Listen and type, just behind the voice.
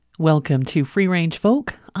Welcome to Free Range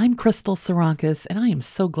Folk. I'm Crystal Sarakas, and I am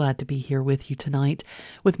so glad to be here with you tonight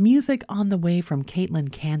with music on the way from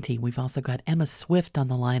Caitlin Canty. We've also got Emma Swift on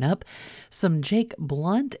the lineup, some Jake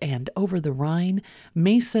Blount and Over the Rhine,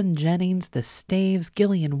 Mason Jennings, The Staves,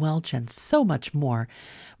 Gillian Welch, and so much more.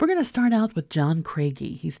 We're going to start out with John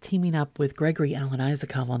Craigie. He's teaming up with Gregory Alan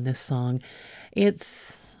Isakov on this song. It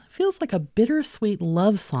feels like a bittersweet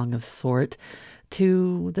love song of sort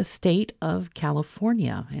to the state of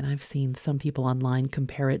California. And I've seen some people online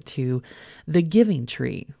compare it to The Giving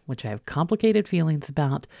Tree, which I have complicated feelings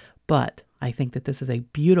about, but I think that this is a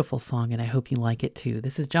beautiful song and I hope you like it too.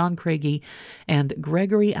 This is John Craigie and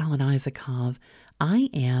Gregory Alan Isakov, I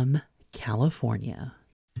Am California.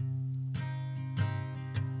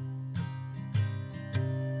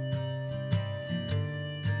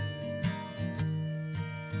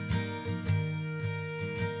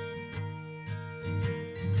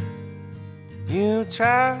 You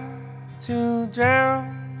try to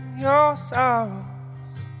drown your sorrows,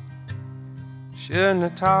 shouldn't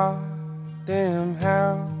have taught them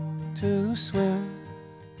how to swim,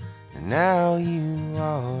 and now you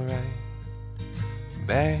are right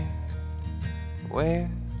back where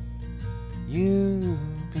you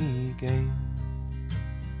began.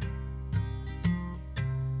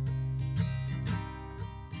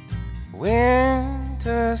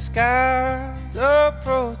 Winter skies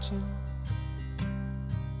approaching,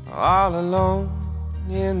 all alone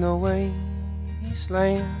in the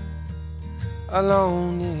wasteland.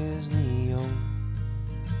 Alone is the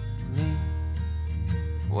only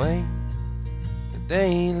way that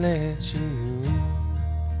they let you in.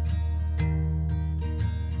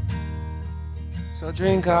 So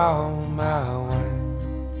drink all my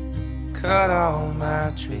wine, cut all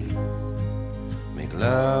my trees, make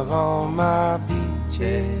love on my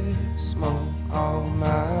beaches, smoke all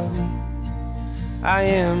my weed. I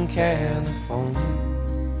am California,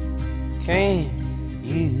 can't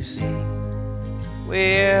you see?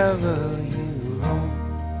 Wherever you roam,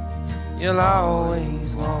 you'll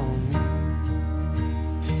always want me.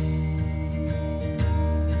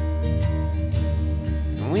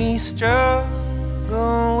 And we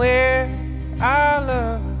struggle with our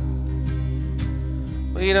love,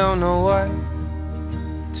 we don't know what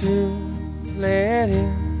to let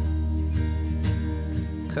in,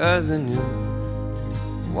 'cause the new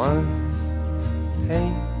ones pay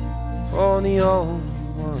for the old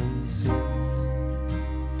ones' sins.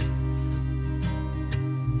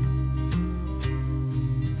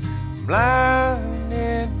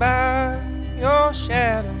 Blinded by your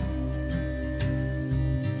shadow,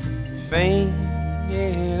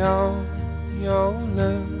 faded on your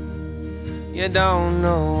love. You don't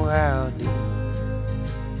know how deep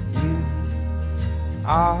you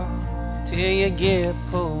are till you get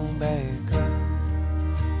pulled back up.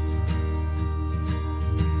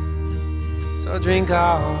 So drink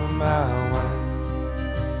all my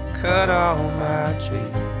wine, cut all my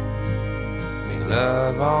trees, make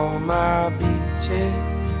love on my beaches,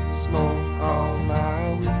 smoke all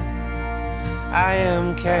my weed. I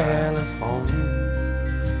am California,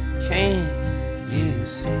 can't you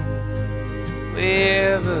see?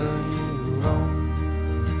 Wherever you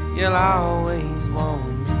roam, you'll always want me.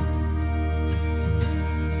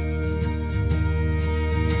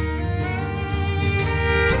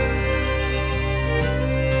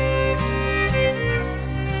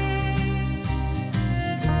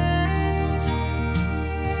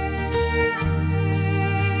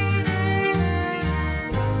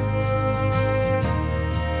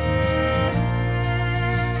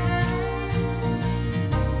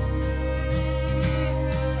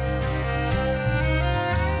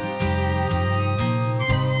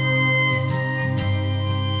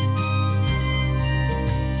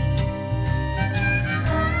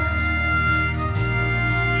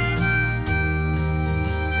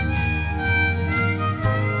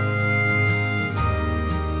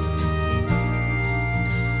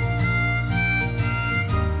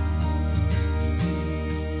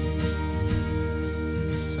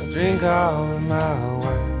 Drink all my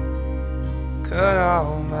wine, cut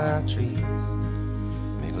all my trees,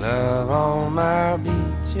 make love on my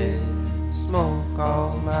beaches, smoke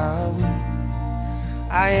all my weed.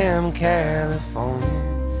 I am California,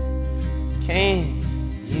 can't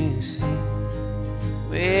you see?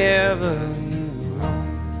 Wherever you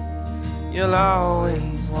roam, you'll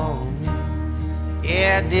always want me.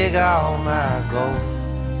 Yeah, dig all my gold,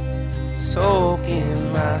 soak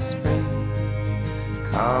in my spring,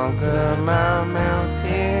 conquer my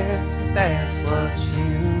mountains, that's what you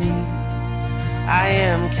need. I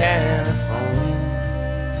am California,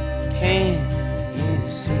 can't you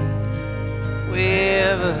see?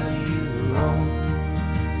 wherever you roam.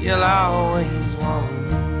 You'll always want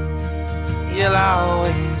me. You'll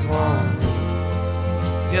always want me.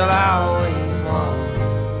 You'll always want me.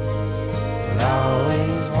 You'll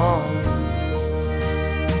always want me.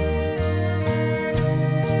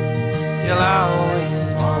 You'll always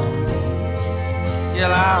want me.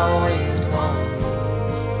 You'll always want me.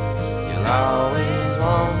 You'll always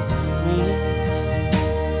want me.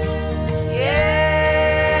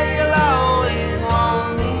 Yeah, you'll always want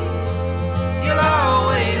me. You'll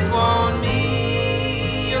always want me.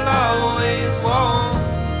 You'll always want me.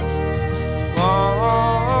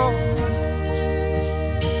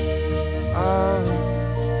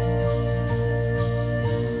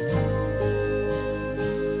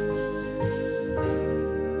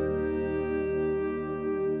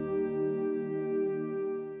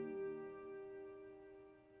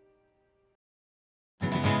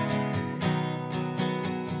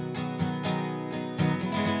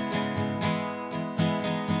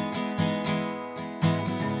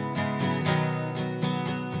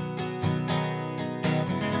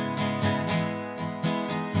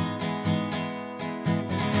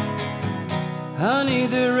 Honey,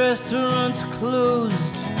 the restaurant's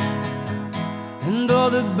closed and all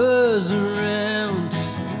the buzz around.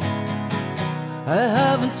 I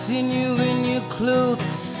haven't seen you in your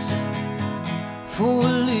clothes for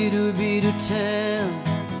a little bit of time.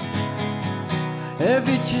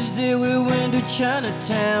 Every Tuesday we went to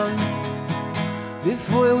Chinatown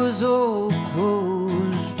before it was all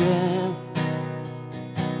closed down.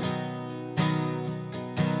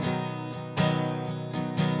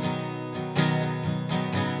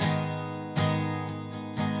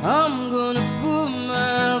 I'm gonna put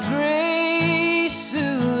my gray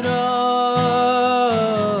suit on.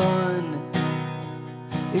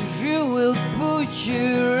 If you will put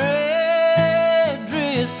your red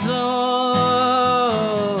dress on,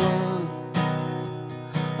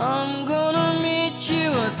 I'm gonna meet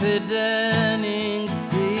you at the dining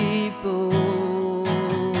table.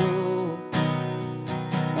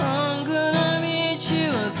 I'm gonna meet you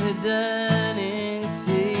at the dining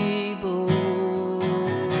table.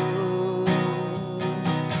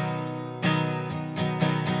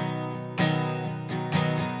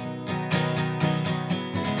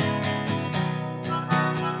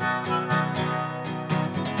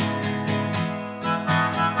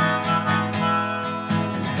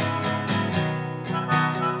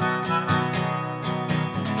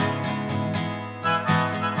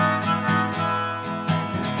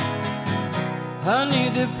 Honey,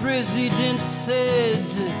 the president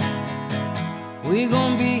said we're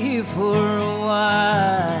gonna be here for a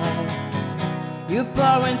while. Your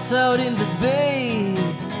parents out in the bay,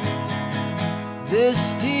 they're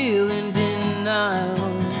still in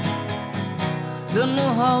denial. Don't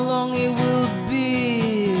know how long it will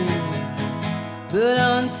be, but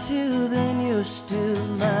until then you're still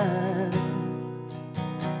mine.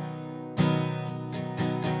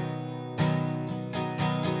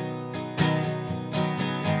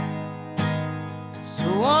 So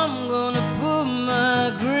I'm gonna put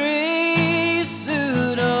my gray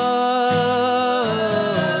suit on.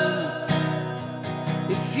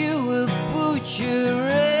 If you will put your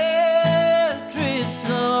red dress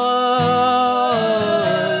on,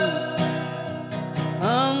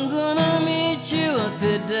 I'm gonna meet you at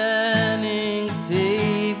the dining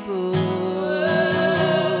table.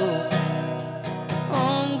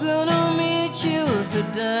 I'm gonna meet you at the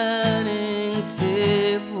dining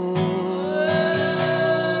table.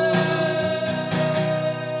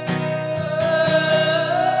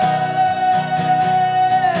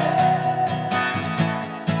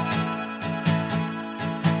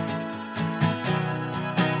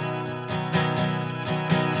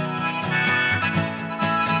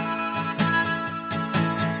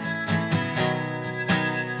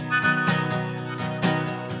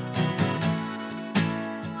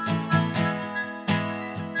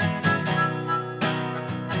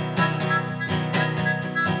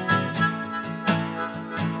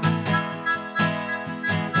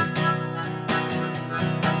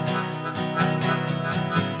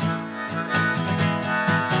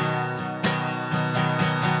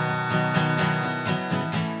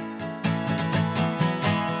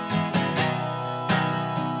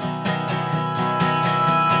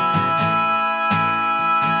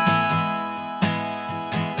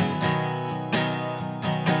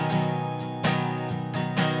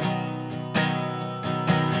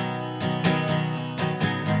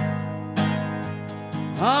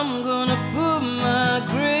 I'm gonna put my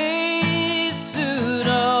gray suit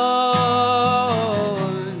on.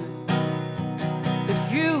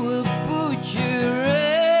 If you will put your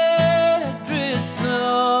red dress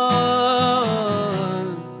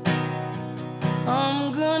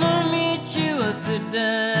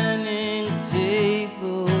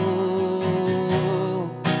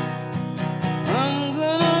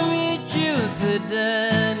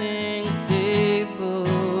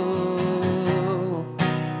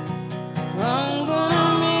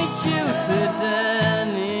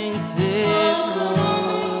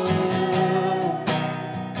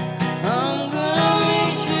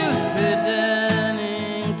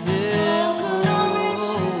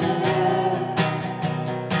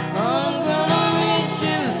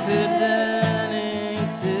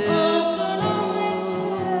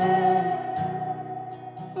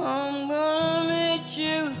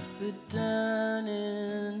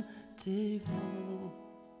shining indigo.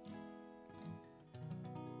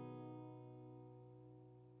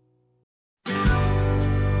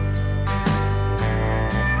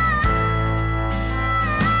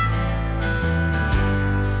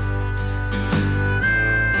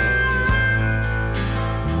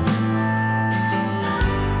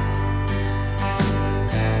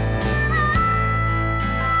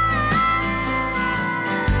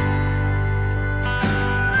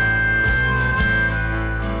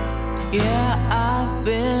 Yeah, I've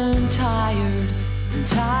been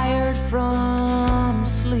tired from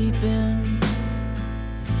sleeping,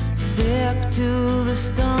 sick to the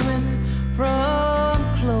stomach from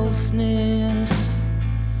closeness,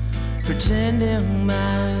 pretending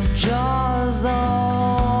my jaw's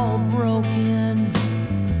all broken,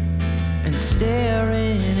 and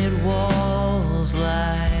staring at walls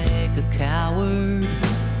like a coward.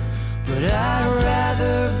 But I'd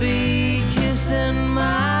rather be kissing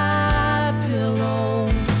my pillow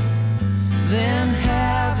than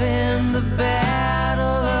having the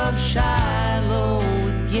battle of Shiloh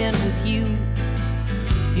again with you.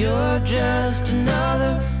 You're just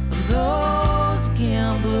another of those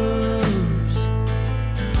gamblers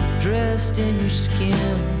dressed in your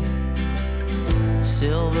skin,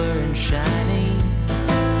 silver and shiny.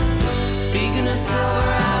 Speaking of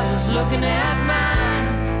silver, I was looking at mine,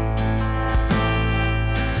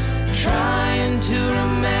 trying to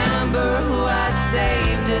remember who I'd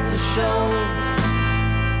saved it to show,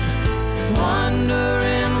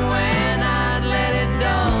 wondering when I'd let it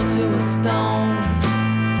dull to a stone.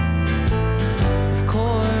 Of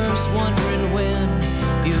course, wondering when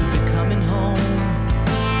you'd be coming home.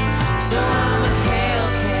 So I'm a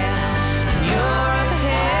hellcat, and you're a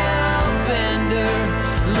hellbender,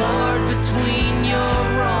 Lord between your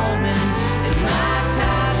Roman and my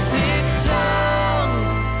toxic tongue.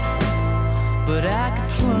 But I could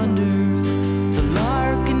plunder the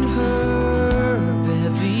lark and her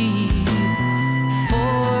bevy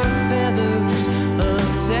for feathers of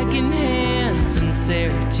secondhand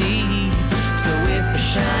sincerity. So if I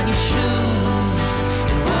shine your shoes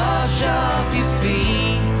and wash off your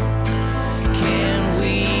feet, can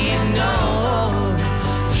we ignore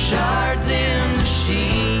the shards in the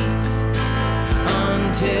sheets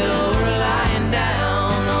until we're lying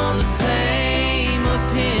down on the same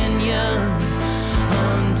opinion,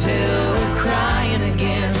 until we're crying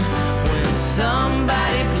again when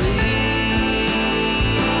somebody bleeds?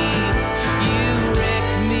 You wreck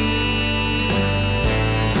me.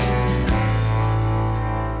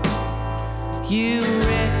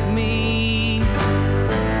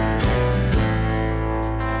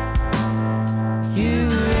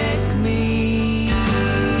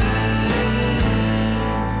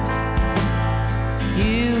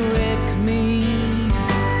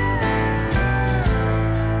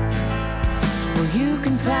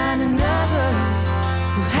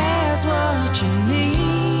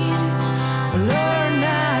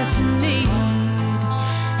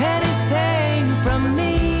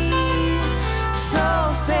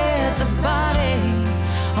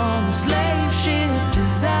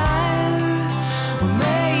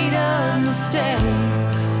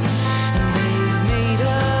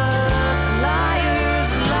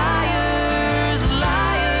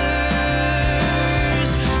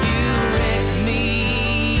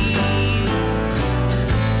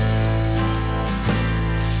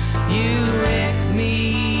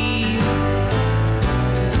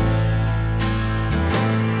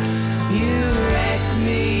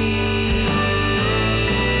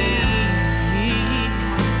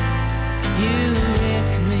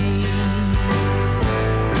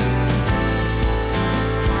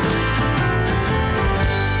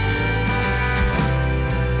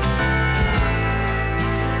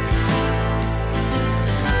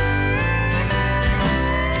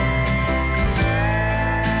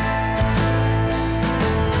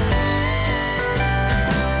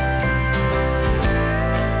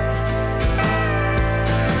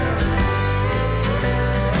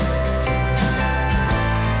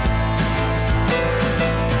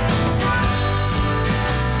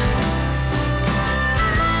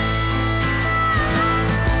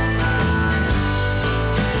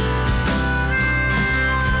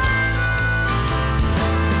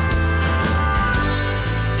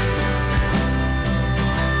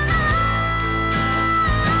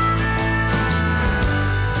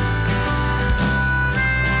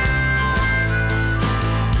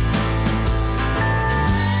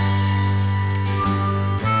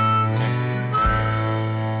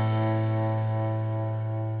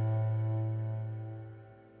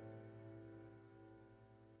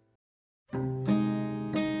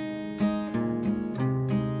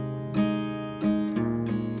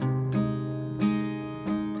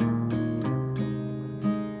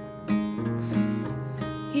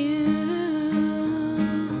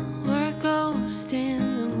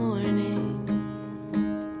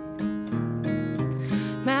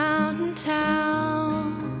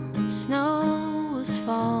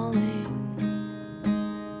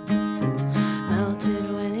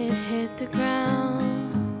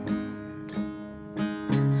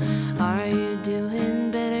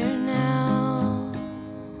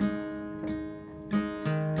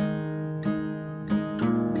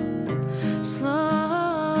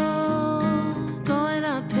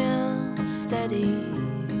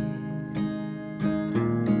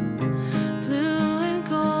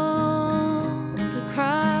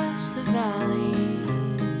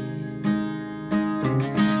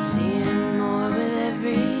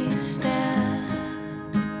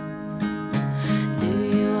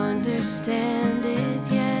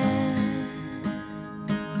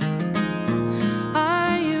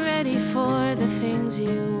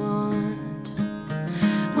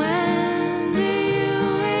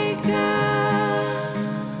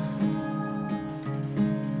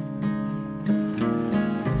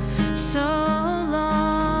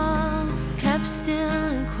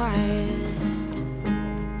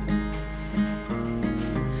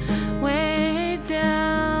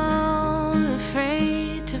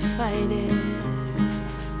 fight it.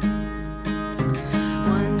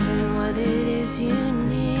 Wondering what it is you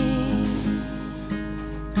need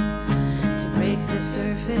to break the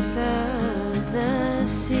surface of the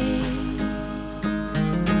sea.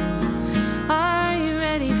 Are you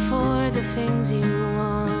ready for the things you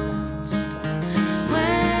want?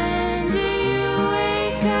 When do you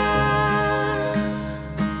wake up?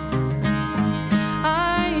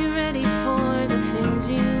 Are you ready for the things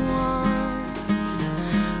you want?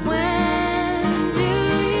 When do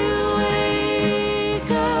you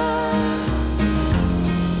wake up?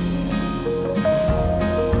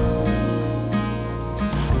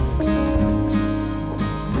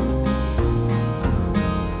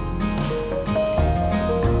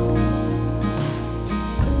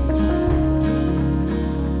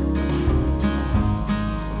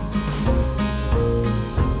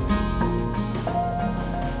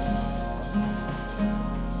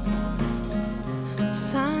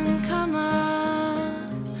 Sun come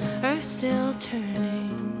up, earth still turning.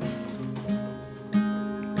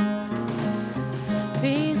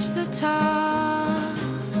 Reach the top,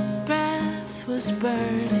 breath was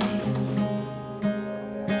burning.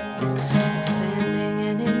 Expanding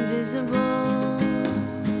and invisible,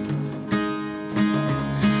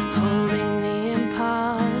 holding the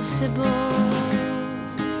impossible.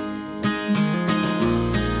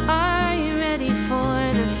 Are you ready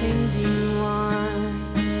for the things you want?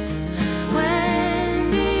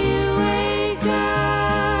 When do you wake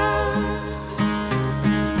up?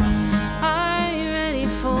 Are you ready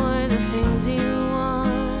for the things you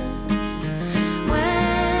want?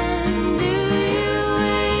 When do you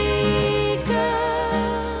wake up?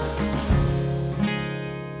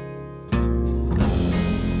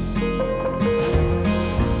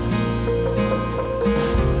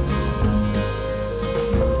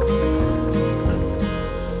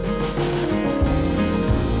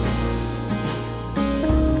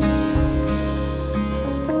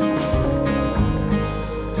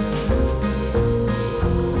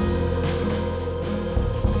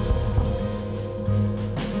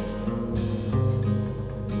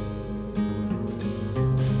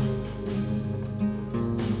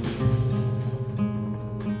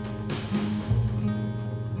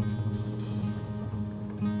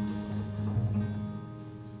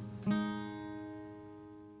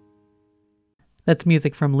 That's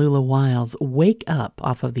music from Lula Wiles' Wake Up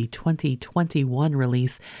off of the 2021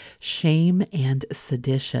 release Shame and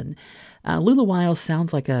Sedition. Lula Wiles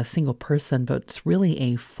sounds like a single person, but it's really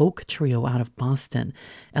a folk trio out of Boston.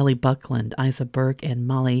 Ellie Buckland, Isa Burke, and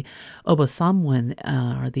Molly Obasamwin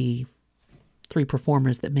are the three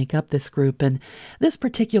performers that make up this group. And this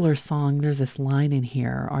particular song, there's this line in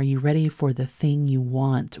here, are you ready for the thing you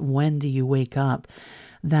want? When do you wake up?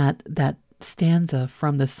 That stanza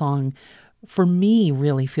from the song, for me,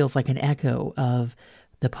 really feels like an echo of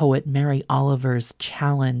the poet Mary Oliver's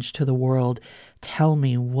challenge to the world. Tell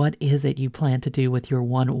me, what is it you plan to do with your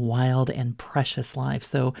one wild and precious life?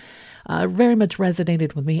 So very much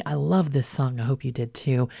resonated with me. I love this song. I hope you did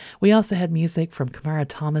too. We also had music from Kamara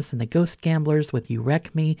Thomas and the Ghost Gamblers with You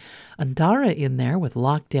Wreck Me. Andara in there with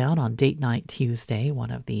Lockdown on Date Night Tuesday, one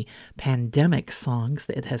of the pandemic songs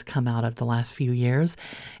that has come out of the last few years.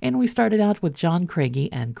 And we started out with John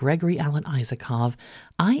Craigie and Gregory Alan Isakov,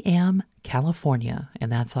 I Am California,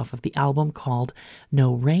 and that's off of the album called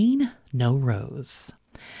No Rain, No Rose.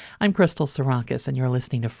 I'm Crystal Sarakas, and you're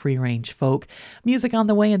listening to Free Range Folk. Music on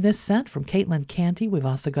the way in this set from Caitlin Canty. We've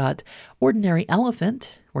also got Ordinary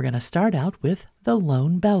Elephant. We're going to start out with The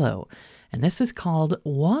Lone Bellow, and this is called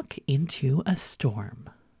Walk Into a Storm.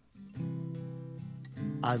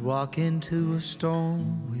 I'd walk into a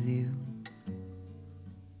storm with you.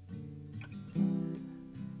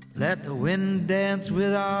 Let the wind dance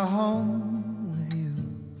with our home with you.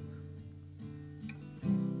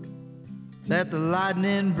 Let the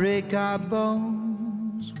lightning break our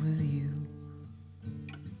bones with you.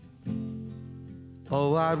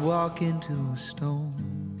 Oh, I'd walk into a storm.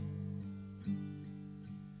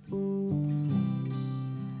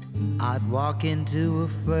 I'd walk into a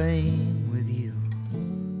flame with you.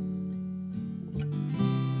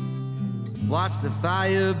 Watch the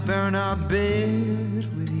fire burn our bed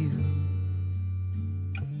with you.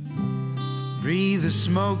 Breathe the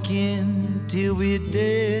smoke in till we're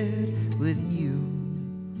dead with you.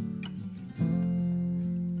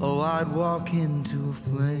 Oh, I'd walk into a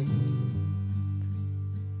flame.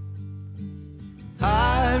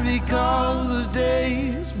 I recall those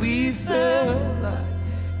days we felt like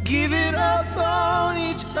giving up on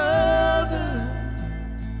each other.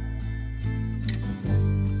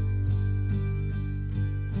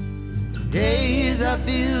 Days I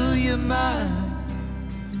feel your mind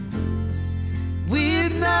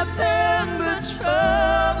nothing but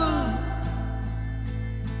trouble.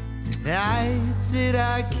 The nights that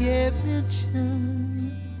I can't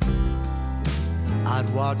mention, I'd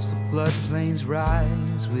watch the floodplains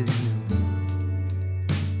rise with you.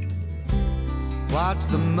 Watch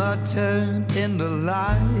the mud turn into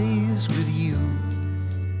lies with you.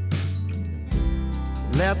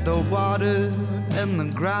 Let the water and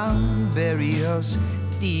the ground bury us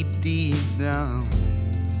deep, deep down.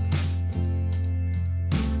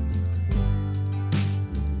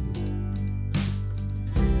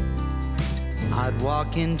 I'd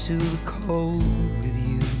walk into the cold with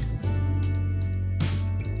you.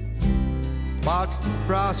 Watch the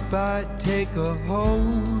frostbite take a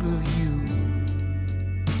hold of you.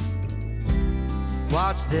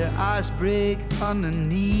 Watch the ice break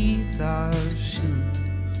underneath our shoes.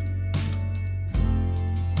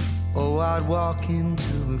 Oh, I'd walk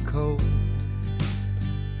into the cold.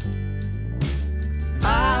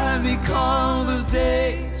 I recall those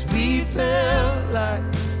days we felt like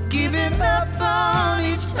giving up on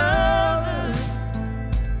each other.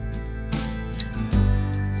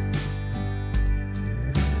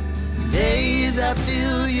 Days I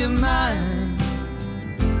feel your mind,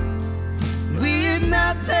 we had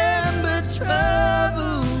nothing but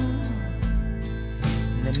trouble.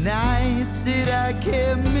 The nights that I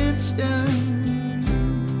can't mention,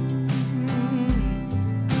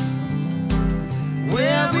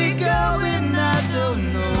 where we going I don't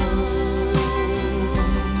know.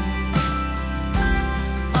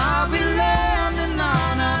 Are we landing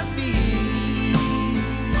on our feet?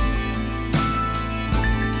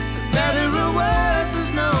 For better or worse,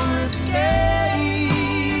 there's no escape.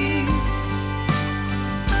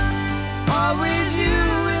 Always you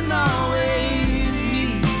and always me.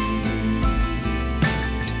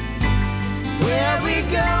 Where we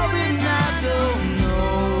going I don't know.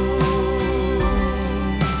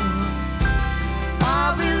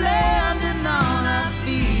 Are we landing on our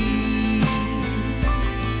feet?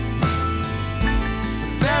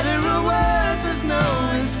 For better or worse, there's no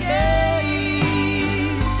escape.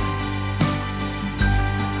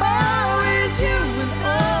 Always you and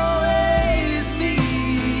always me.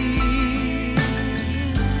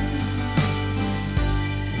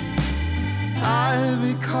 I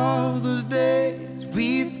recall those days we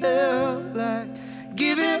felt like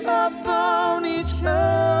giving up on each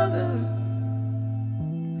other.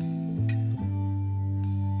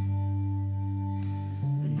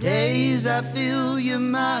 Days I feel your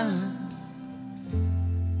mind,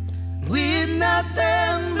 with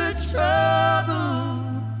nothing but trouble.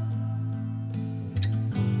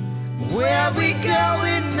 Where we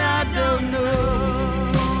going I don't know.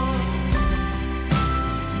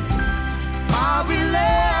 Are we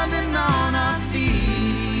landing on our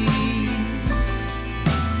feet?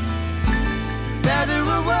 Better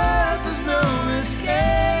or worse, there's no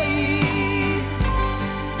escape.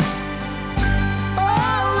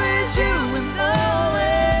 Always you and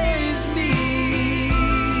always me.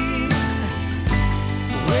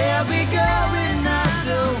 Where we going I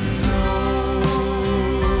don't know.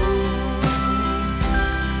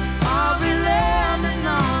 Are we landing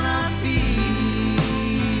on our feet?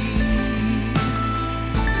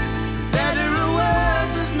 Better or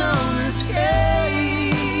worse, there's no escape.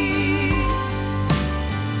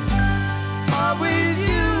 Always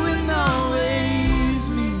you and always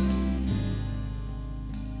me.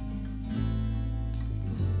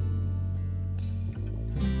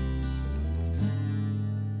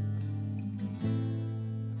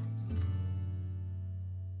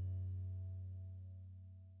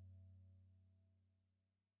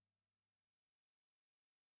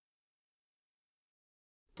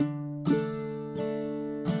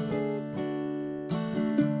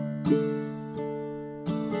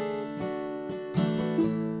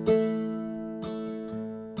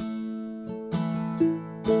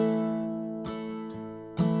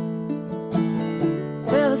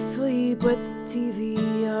 Fell asleep with the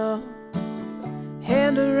TV on,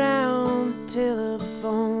 hand around the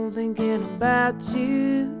telephone, thinking about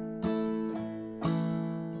you.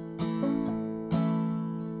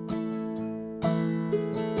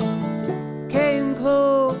 Came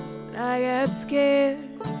close, but I got scared.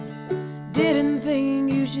 Didn't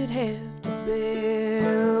think you should have to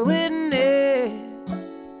bear witness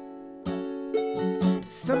to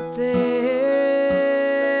something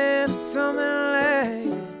like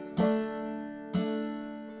this.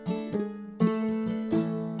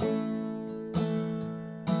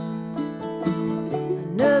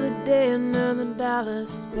 Another day, another dollar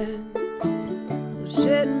spent on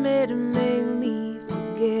shit made to make me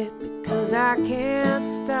forget, because I can't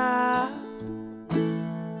stop.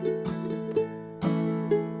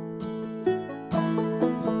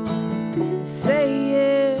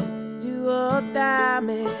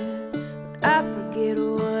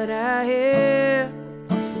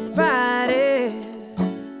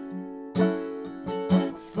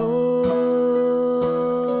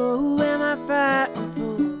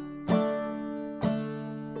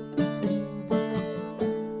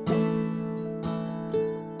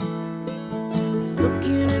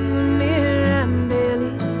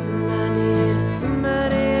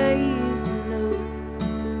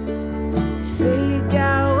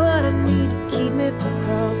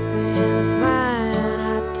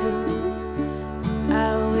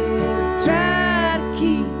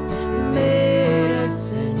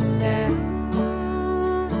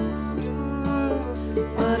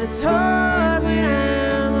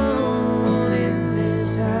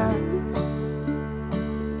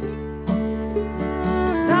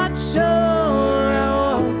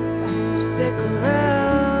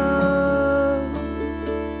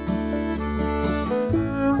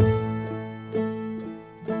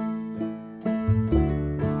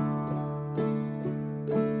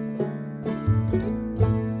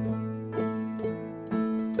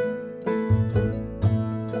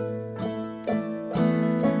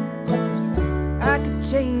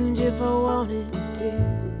 change if I wanted to.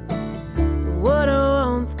 But what I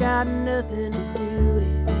want's got nothing to do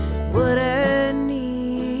with what I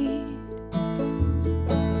need.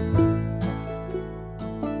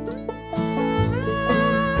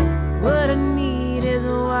 What I need is a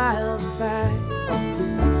wildfire,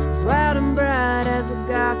 as loud and bright as a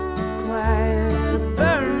gospel choir, to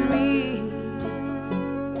burn me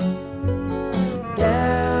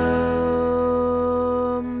down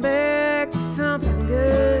back to something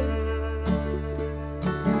good.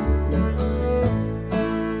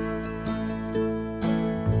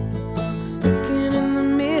 Looking in the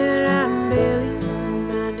mirror, I'm barely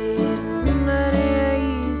reminded of somebody I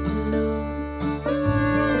used to know.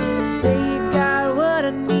 You say you got what I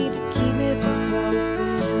need to keep me from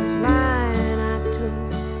crossing this line I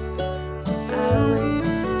told. So I will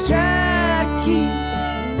try to keep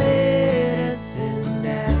medicine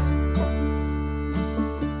down.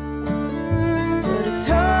 But it's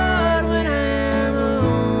hard when I'm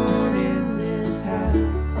alone in this house.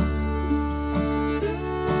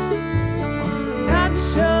 Not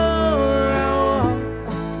sure I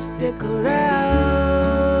want to stick around.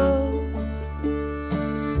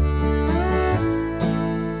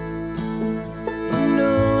 You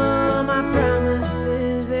know all my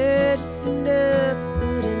promises, they're just end up with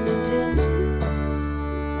good intentions.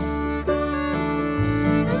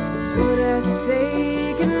 It's what I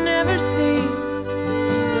say can never seem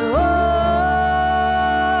to hold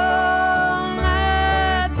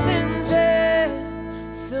my attention.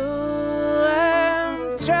 So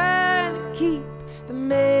I'm trying to keep the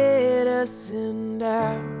medicine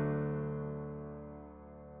down.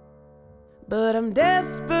 But I'm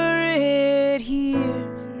desperate here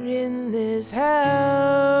in this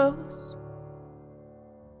house.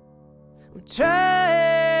 I'm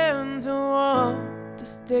trying to want to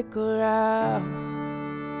stick around.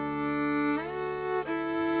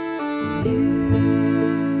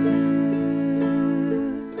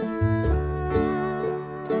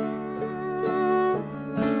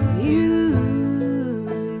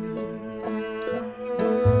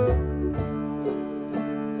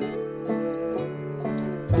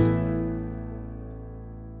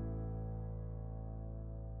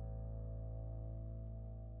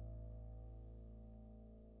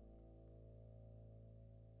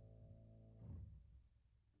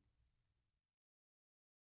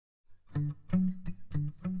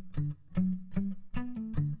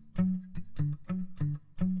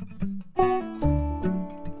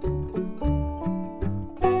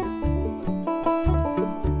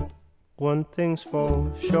 One thing's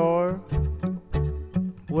for sure,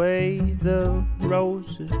 way the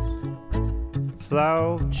roses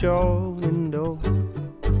flower out your window,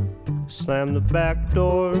 slam the back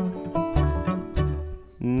door,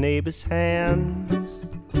 neighbor's hands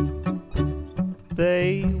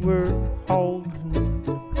they were holding,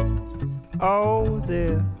 oh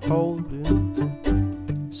they're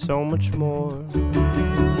holding so much more.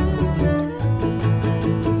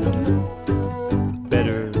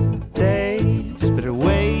 Better days, better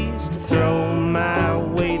ways to throw my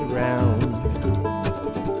weight around.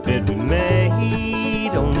 Bed we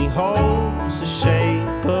made only holds the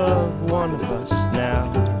shape of one of us now.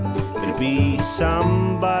 Better be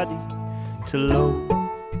somebody to load.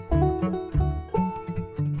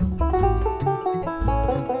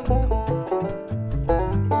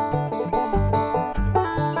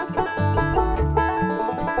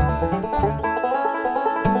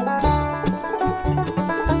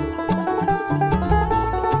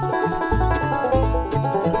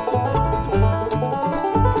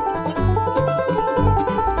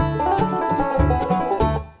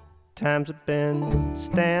 Times have been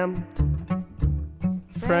stamped,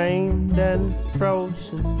 framed and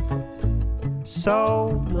frozen.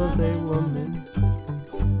 Soul of a woman,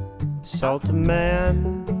 salt of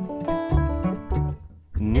man,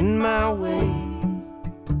 and in my way,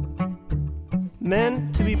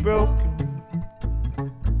 meant to be broken.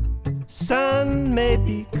 Sun may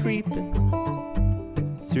be creeping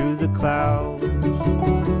through the clouds.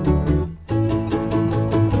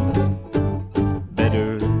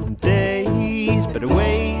 Better days, better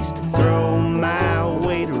ways to throw my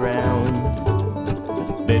weight around.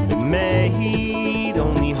 Bed we made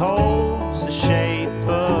only holds the shape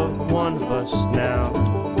of one of us now.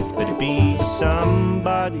 Better be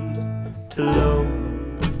somebody to load.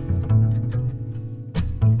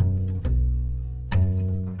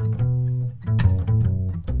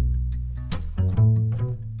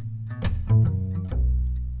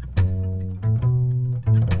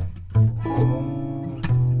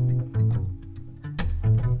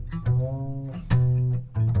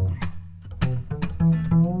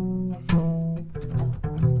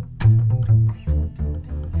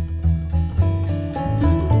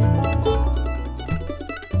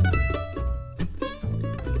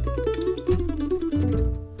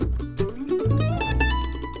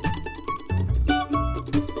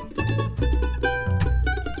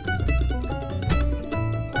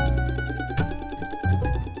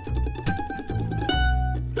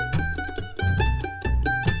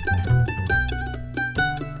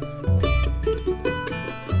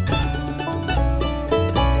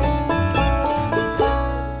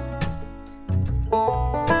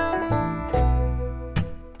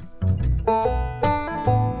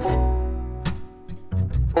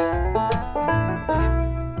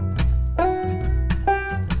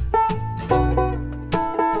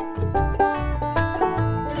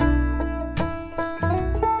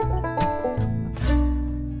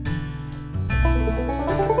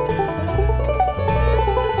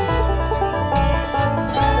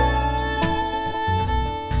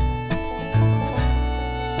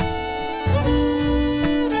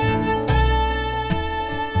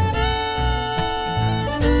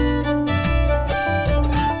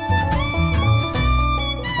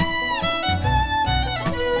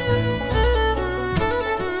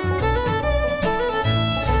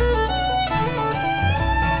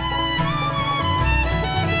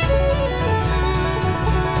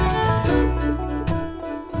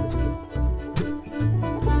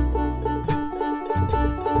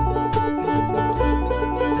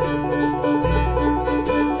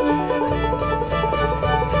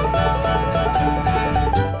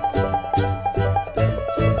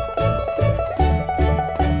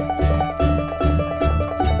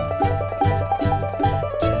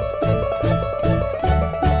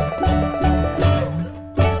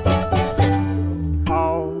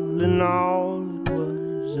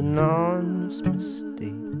 an honest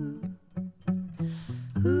mistake.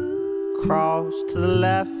 Cross to the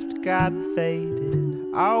left got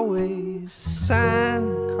faded. Always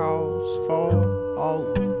Santa calls for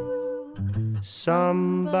always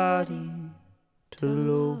somebody to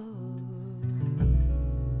love.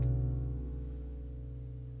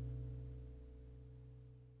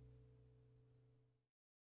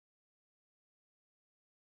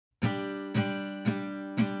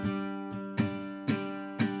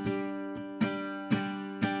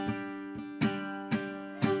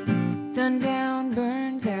 Sundown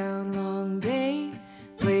burns out, long day,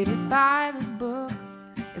 played it by the book,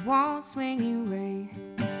 it won't swing your way.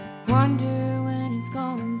 Wonder when it's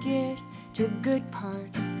gonna get to the good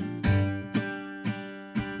part.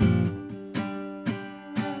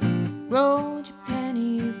 Rolled your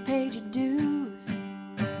pennies, paid your dues,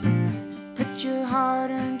 put your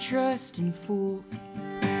hard-earned trust in fools.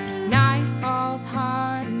 Night falls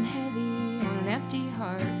hard and heavy on an empty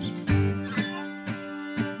heart.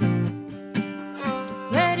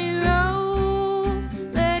 Let it roll,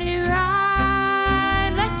 let it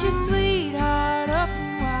ride, let your sweetheart up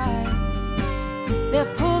and wide.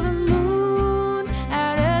 They'll pull the moon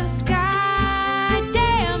out of the sky,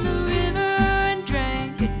 damn the river and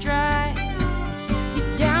drank it dry.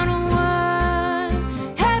 Get down on one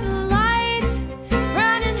headlight,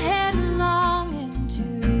 running headlong into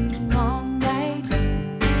the long night.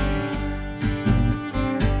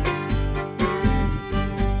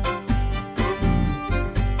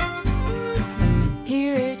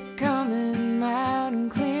 Hear it coming loud and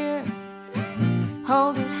clear,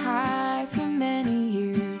 hold it high for many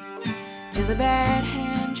years, till the bad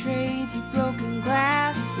hand trades you broken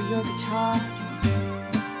glass for your guitar.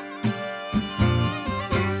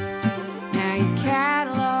 Now you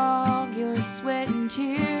catalog your sweat and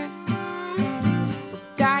tears, what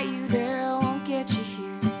got you there won't get you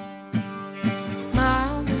here.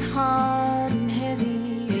 Miles are hard and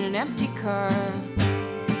heavy in an empty car.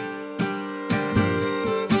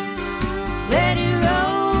 Let it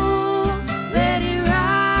roll, let it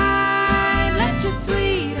ride, let your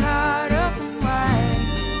sweetheart up and wide.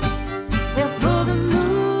 They'll pull the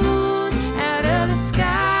moon out of the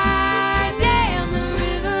sky, damn the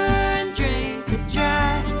river and drink it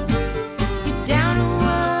dry. Get down to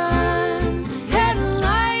one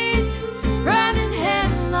headlight, running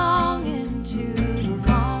headlong into the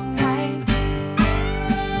long night.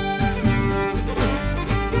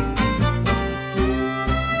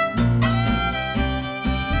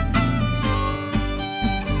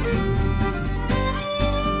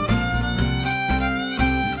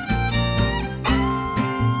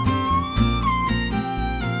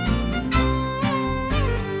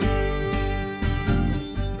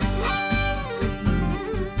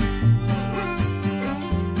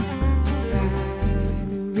 Ride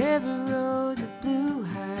the river roads of blue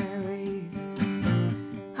highways,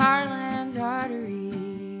 Heartland's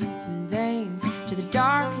arteries and veins, to the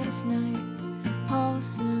darkest night,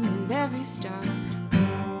 pulsing with every star.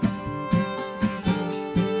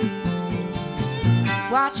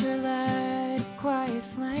 Watch her light a quiet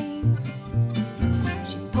flame,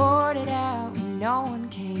 she poured it out when no one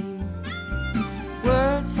came.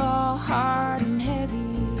 Words fall hard and heavy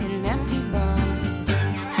in an empty bar.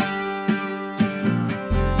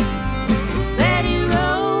 Let it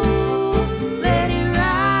roll, let it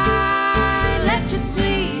ride, let your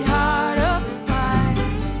sweetheart up and wide.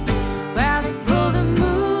 While they pull the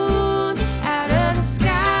moon out of the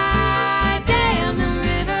sky, damn the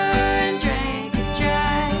river and drank it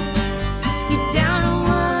dry. Get down on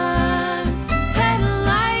one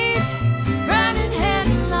headlight, running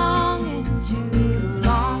headlong into the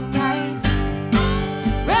long night.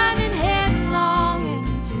 Running headlong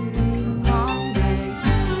into the long night.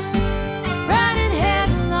 Running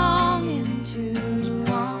headlong into the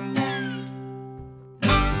long night.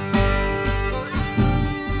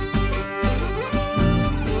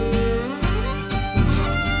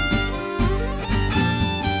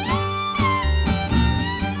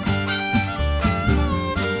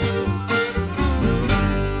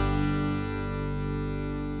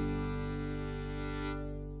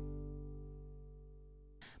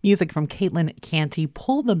 Music from Caitlin Canty,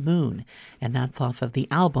 Pull the Moon, and that's off of the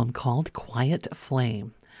album called Quiet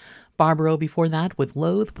Flame. Barbaro before that with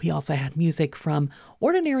Loathe. We also had music from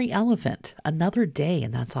Ordinary Elephant, Another Day,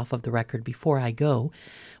 and that's off of the record Before I Go.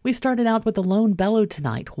 We started out with the lone Bellow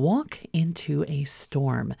tonight, Walk into a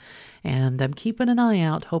Storm. And I'm keeping an eye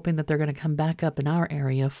out, hoping that they're going to come back up in our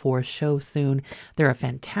area for a show soon. They're a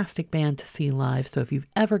fantastic band to see live, so if you've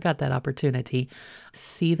ever got that opportunity,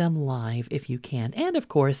 See them live if you can. And of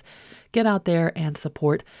course, get out there and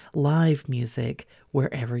support live music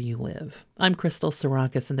wherever you live. I'm Crystal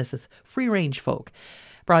Sarakas, and this is Free Range Folk,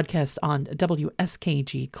 broadcast on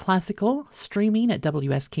WSKG Classical, streaming at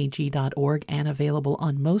WSKG.org, and available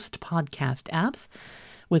on most podcast apps,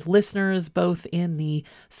 with listeners both in the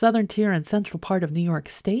southern tier and central part of New York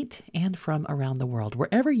State and from around the world.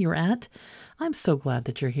 Wherever you're at, I'm so glad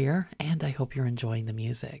that you're here, and I hope you're enjoying the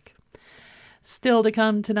music. Still to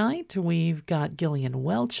come tonight, we've got Gillian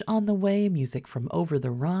Welch on the way, music from over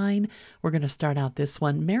the Rhine. We're going to start out this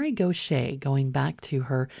one, Mary Gaucher, going back to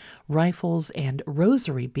her Rifles and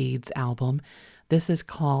Rosary Beads album. This is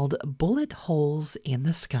called Bullet Holes in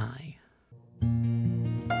the Sky.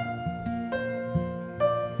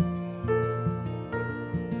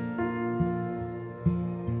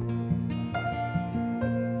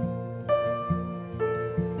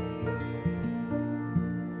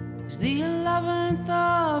 It's the 11th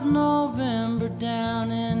of November down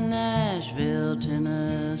in Nashville,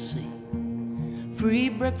 Tennessee. Free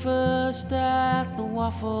breakfast at the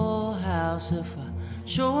Waffle House if I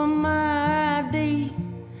show 'em my ID.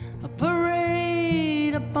 A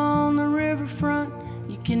parade up on the riverfront,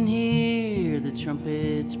 you can hear the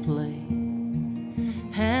trumpets play.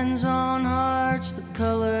 Hands on hearts, the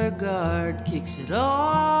color guard kicks it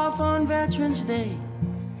off on Veterans Day.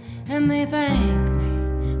 And they thank me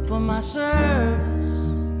for my service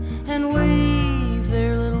and wave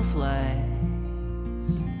their little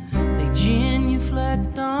flags. They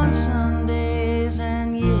genuflect on Sundays,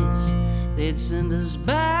 and yes, they'd send us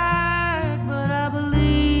back, but I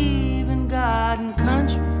believe in God and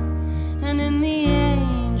country and in the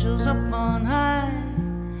angels up on high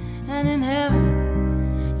and in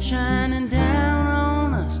heaven shining down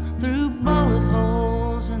on us through bullet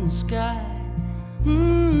holes in the sky.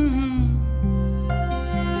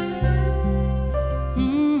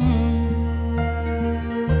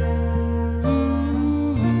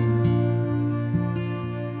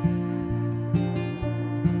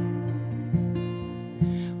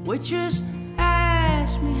 Waitress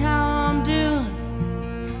asked me how I'm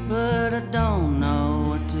doing, but I don't know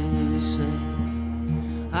what to say.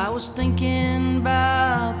 I was thinking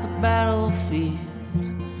about the battlefield,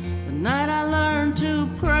 the night I learned to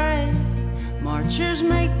pray. Marchers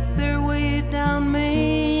make their way down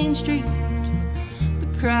Main Street,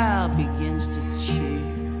 the crowd begins to cheer.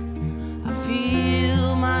 I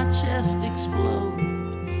feel my chest explode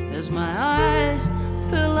as my eyes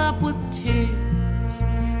fill up with tears.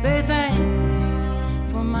 They thank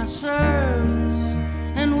me for my service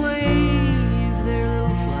and wave their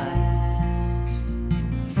little flags.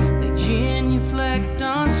 They genuflect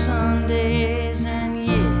on Sundays, and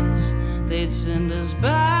yes, they'd send us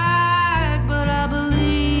back, but I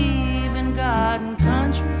believe in God and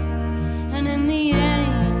country and in the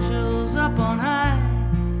angels up on high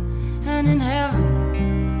and in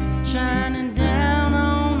heaven shining down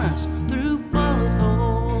on us through bullet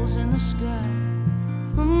holes in the sky.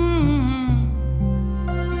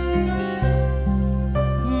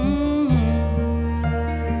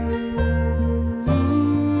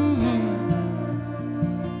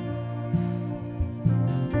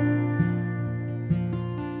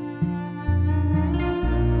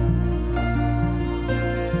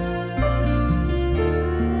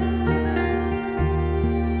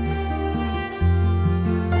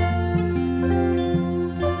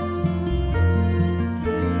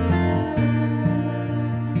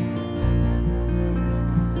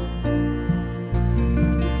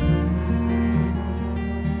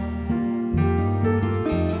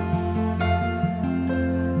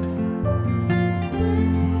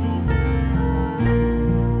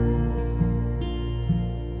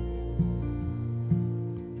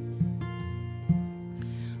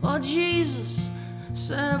 Jesus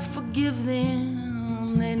said, forgive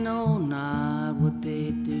them, they know not what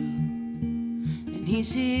they do. And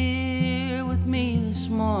he's here with me this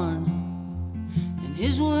morning, and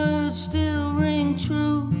his words still ring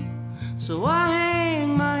true. So I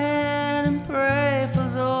hang my head and pray for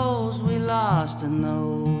those we lost and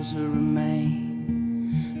those who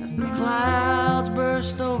remain. As the clouds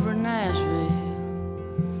burst over Nashville,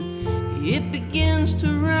 it begins to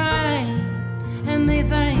rain, and they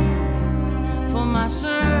thank me for my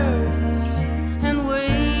service and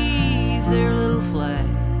wave their little flags.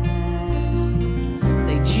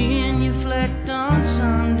 They genuflect on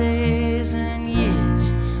Sundays, and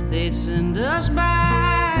yes, they'd send us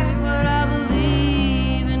back, but I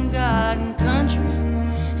believe in God and country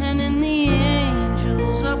and in the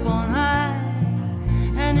angels up on high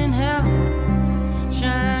and in heaven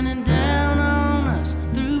shining down on us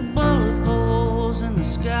through bullet holes in the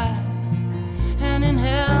sky and in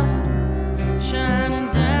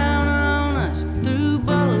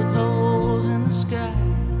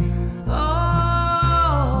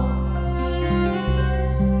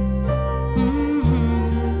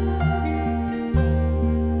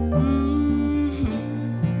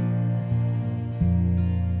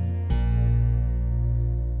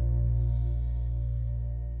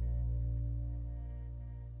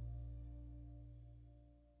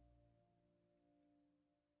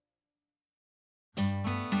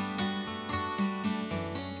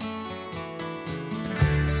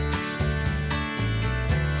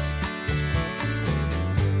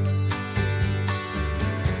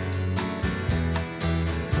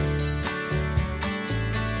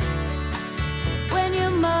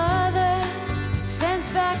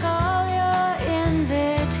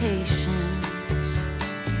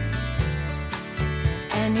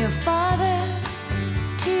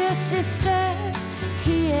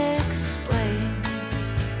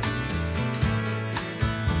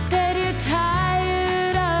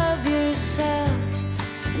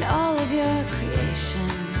of your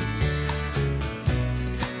creations.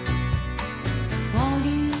 Won't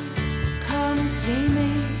you come see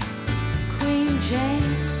me, Queen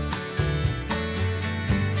Jane?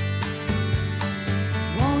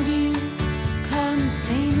 Won't you come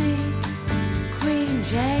see me, Queen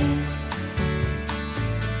Jane?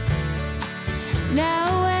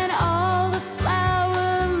 Now when all the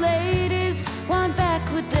flower ladies want back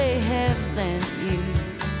what they have lent you,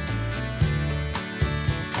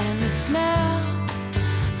 and the smell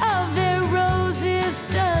of their roses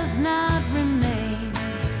does not remain,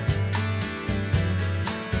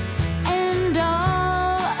 and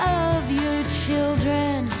all of your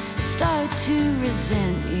children start to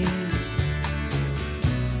resent you,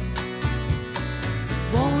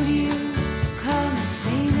 won't you come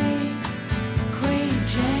see me, Queen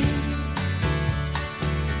Jane?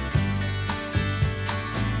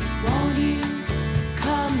 Won't you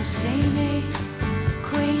come see me,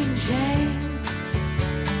 Queen Jane?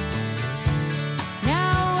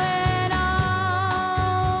 Now when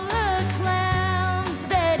all the clowns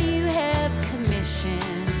that you have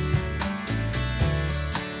commissioned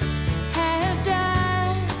have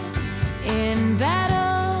died in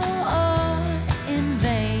battle or in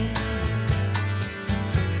vain,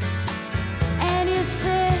 and you're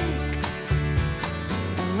sick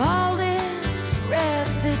of all this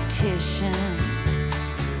repetition,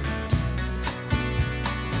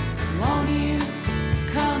 won't you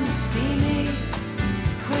come see me,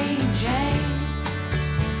 Queen Jane?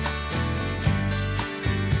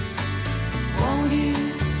 Won't you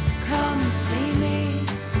come see me,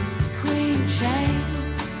 Queen Jane?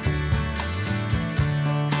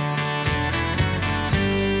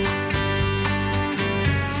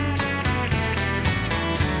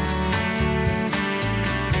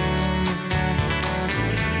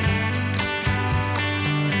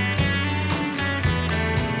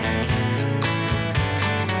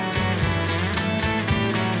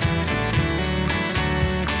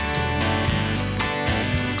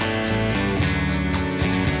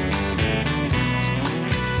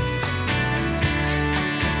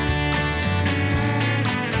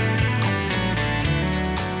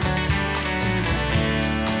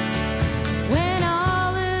 When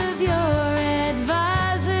all of your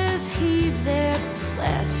advisors heave their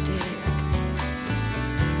plastic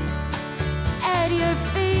at your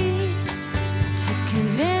feet to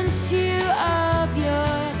convince you of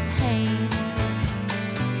your pain,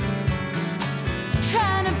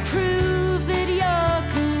 trying to prove that your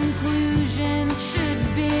conclusions should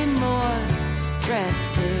be more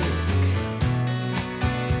drastic,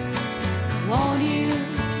 won't you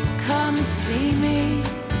come see me,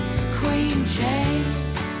 Queen Jane?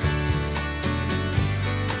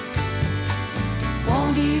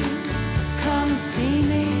 Won't you come see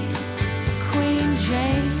me, Queen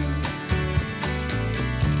Jane?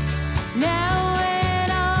 Now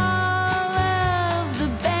when all of the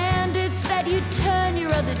bandits that you turn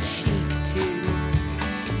your other cheek to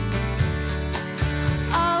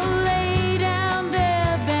all lay down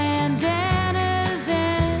their bandanas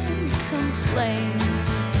and complain,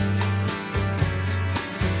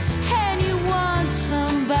 and you want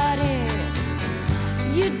somebody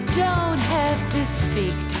you don't have to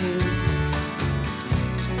speak to,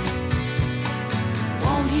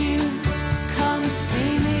 won't you come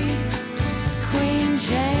see me, Queen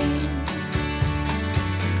Jane?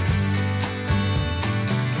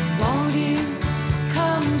 Won't you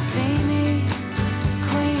come see me,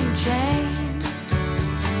 Queen Jane?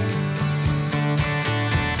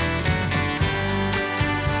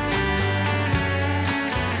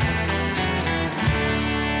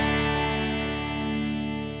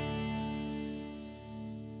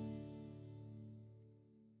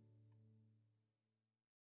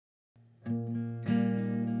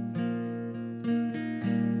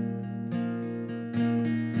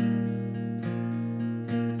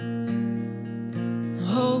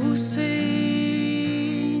 Oh,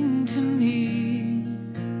 sing to me,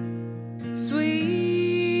 sweet,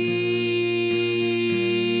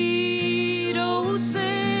 oh,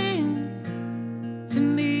 sing to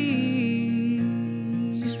me,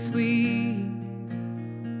 sweet.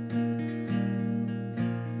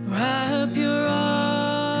 Wrap your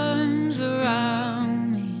arms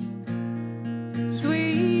around me, sweet.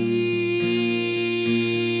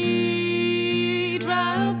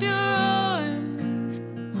 Wrap your arms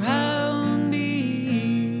around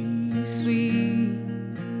me, sweet.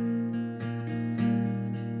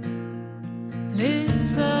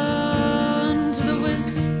 Listen to the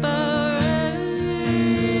whispering,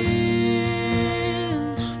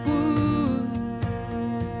 ooh.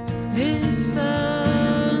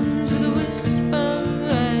 Listen to the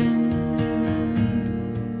whispering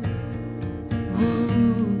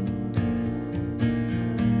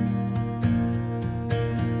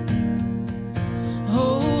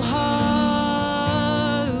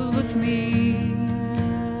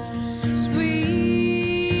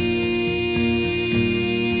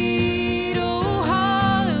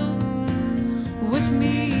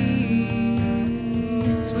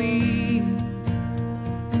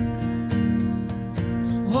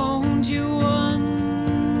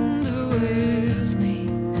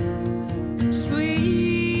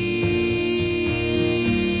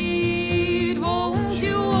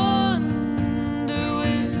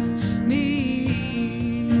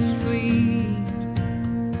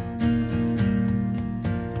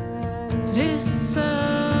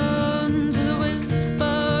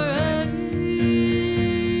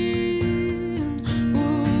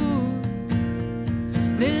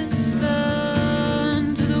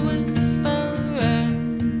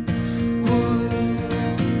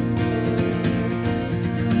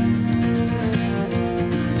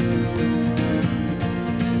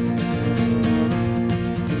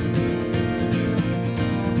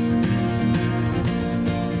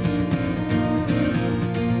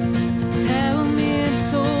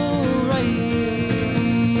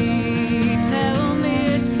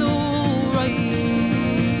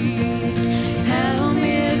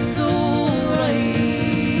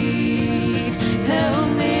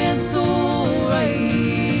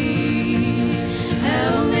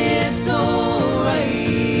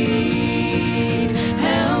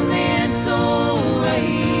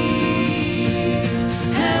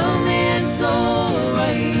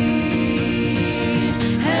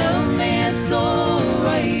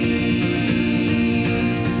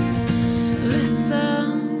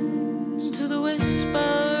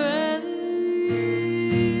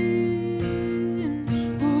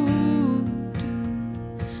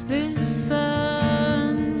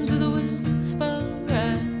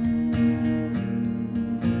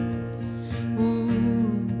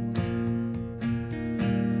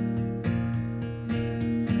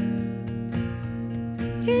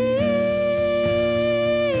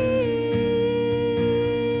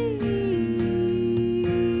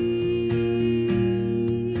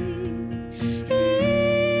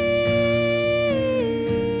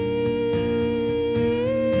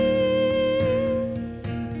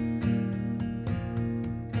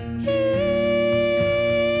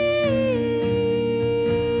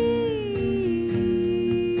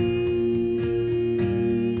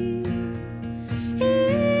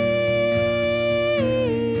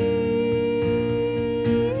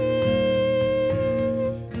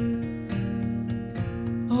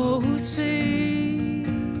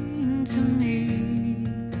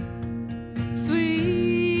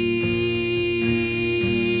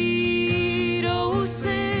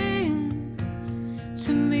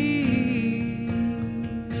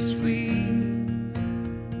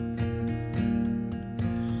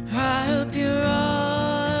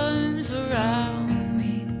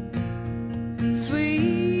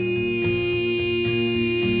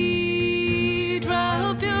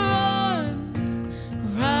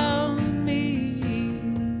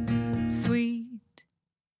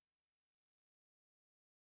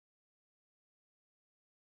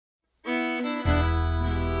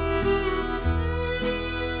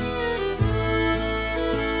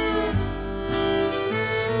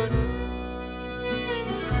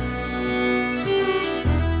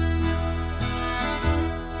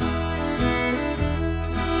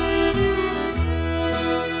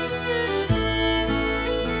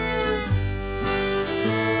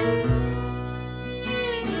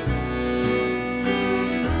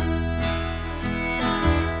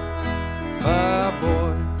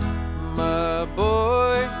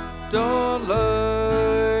don't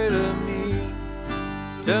lie to me.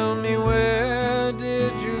 Tell me, where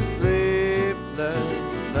did you sleep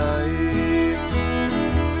last night?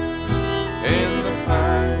 In the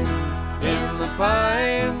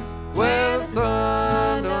pines, where the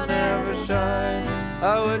sun don't ever shine,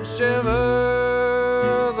 I would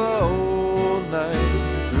shiver the whole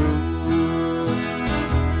night through.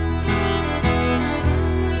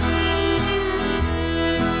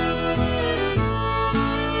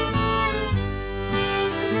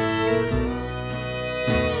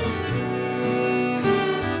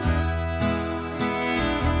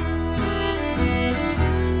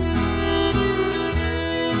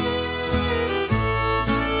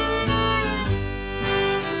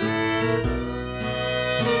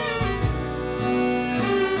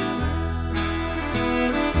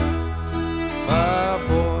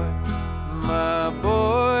 My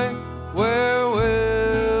boy, where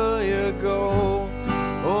will you go?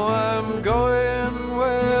 Oh, I'm going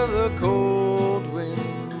where the cold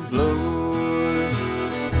wind blows.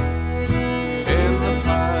 In the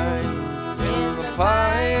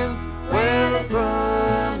pines, where the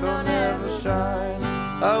sun don't ever shine,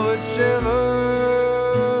 I would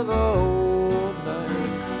shiver the whole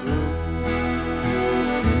night through.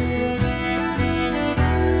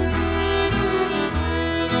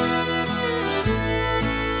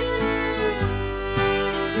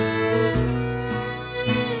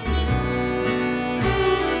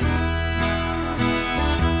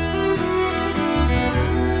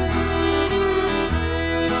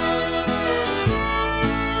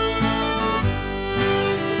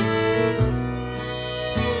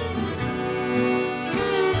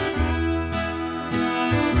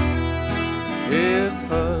 His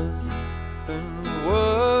husband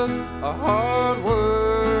was a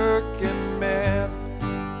hard-working man,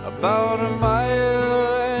 about a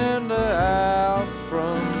mile and a half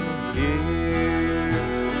from here.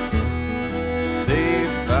 They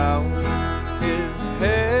found his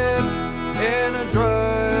head in a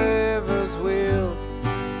driver's wheel,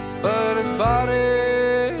 but his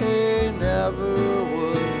body never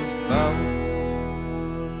was found.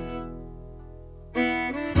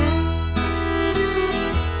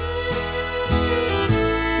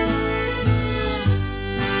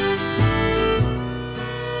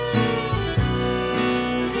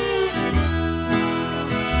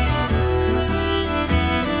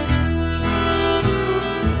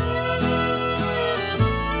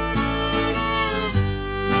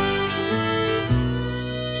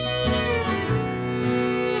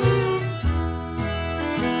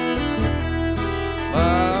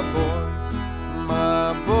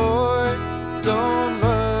 My boy, don't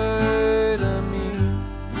lie to me.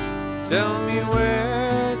 Tell me,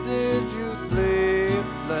 where did you sleep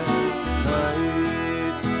last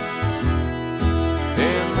night?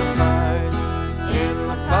 In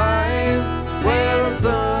the pines, where the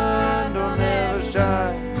sun don't ever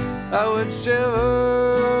shine, I would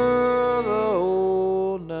shiver the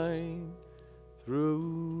whole night through.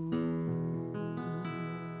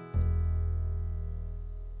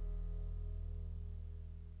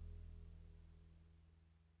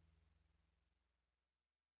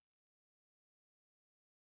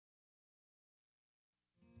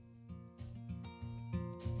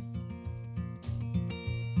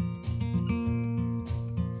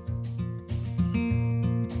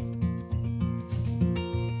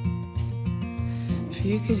 If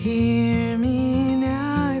you could hear me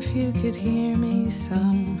now, if you could hear me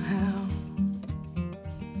somehow,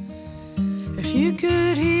 if you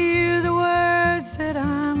could hear the words that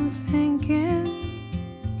I'm thinking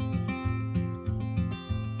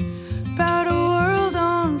about a world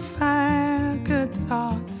on fire, good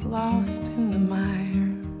thoughts lost in the mire,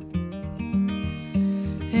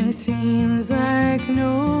 and it seems like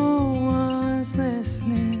no one's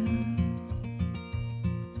listening.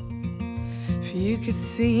 If you could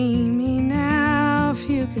see me now, if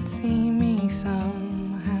you could see me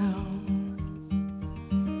somehow,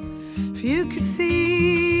 if you could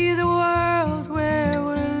see the world where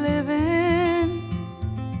we're living,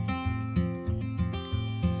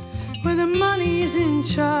 where the money's in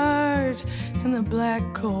charge and the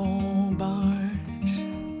black coal barge,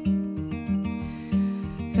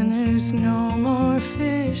 and there's no more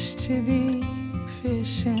fish to be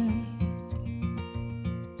fishing.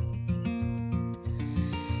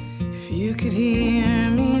 If you could hear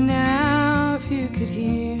me now, if you could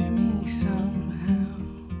hear me somehow,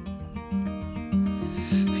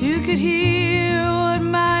 if you could hear what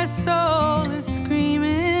my soul is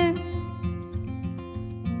screaming,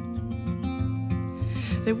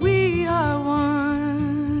 that we are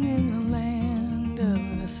one in the land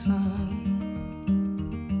of the sun.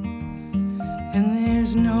 and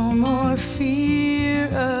there's no more fear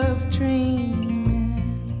of dreaming.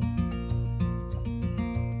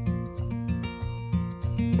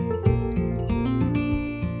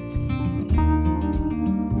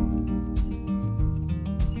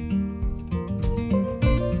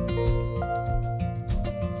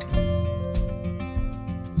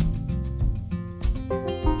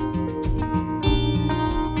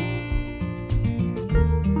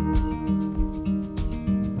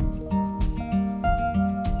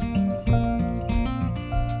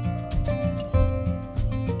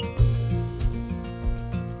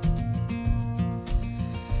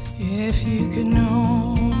 If you could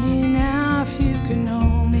know me now, if you could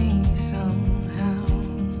know me somehow,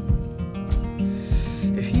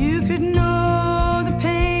 if you could know the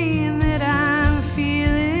pain that I'm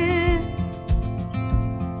feeling,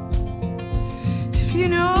 if you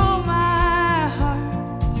know my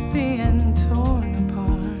heart's being torn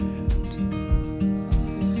apart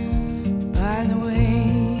by the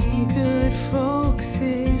way good folks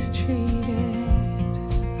is treated,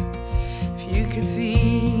 if you could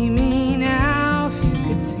see me now, if you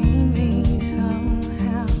could see me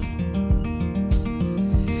somehow,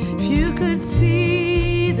 if you could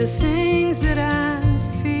see the things that I'm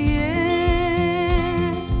seeing,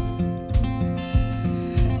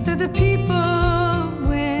 that the people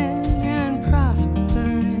win and prosper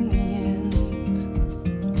in the end,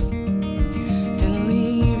 and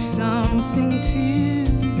leave something to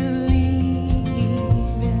believe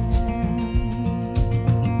in.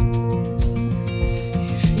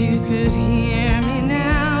 If you could hear me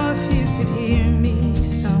now, if you could hear me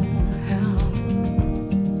somehow,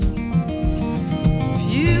 if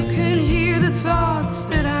you could hear the thoughts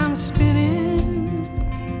that I'm spinning,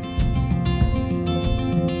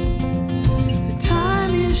 the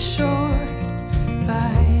time is short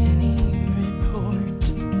by any report,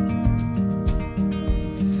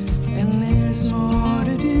 and there's more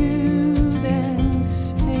to do than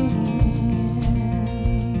singing.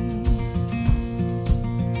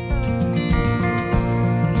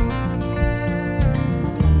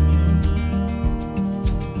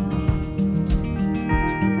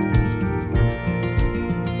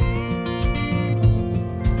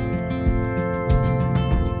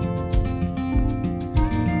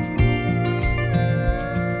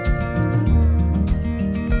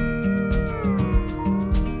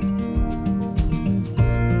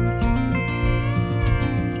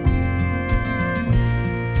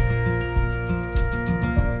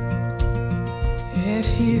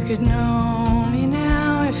 If you could know me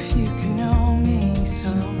now, if you could know me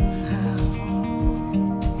somehow,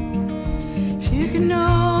 if you could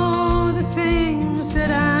know the things that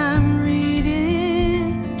I'm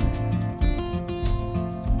reading,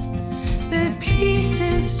 that peace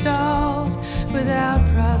is stalled without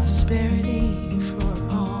prosperity for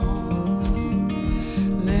all.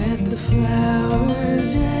 Let the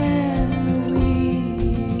flowers and the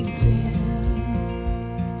weeds in.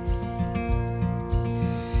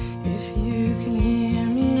 If you can hear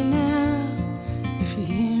me now, if you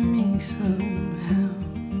hear me somehow,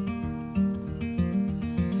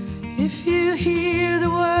 if you hear the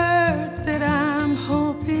words that I'm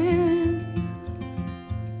hoping,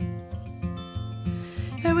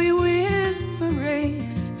 that we win the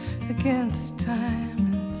race against time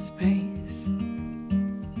and space,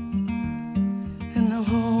 and the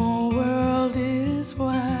whole world is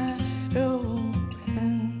wide open.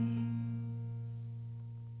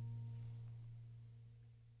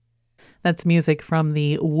 That's music from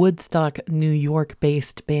the Woodstock, New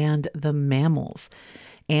York-based band The Mammals.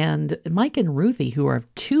 And Mike and Ruthie, who are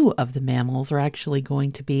two of the Mammals, are actually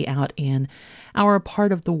going to be out in our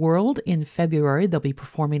part of the world in February. They'll be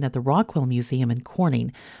performing at the Rockwell Museum in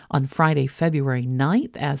Corning on Friday, February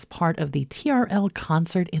 9th as part of the TRL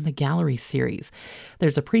Concert in the Gallery series.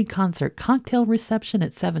 There's a pre-concert cocktail reception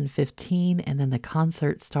at 7:15, and then the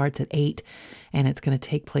concert starts at 8, and it's going to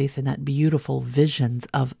take place in that beautiful Visions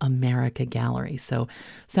of America gallery. So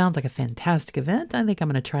sounds like a fantastic event. I think I'm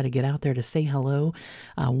going to try to get out there to say hello.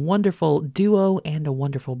 A wonderful duo and a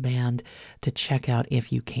wonderful band to check out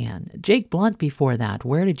if you can. Jake Blount before that,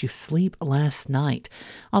 Where Did You Sleep Last Night?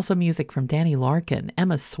 Also music from Danny Larkin,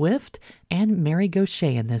 Emma Swift, and Mary Gaucher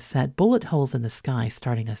in this set. Bullet Holes in the Sky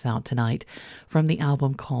starting us out tonight from the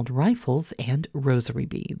album called Rifles and Rosary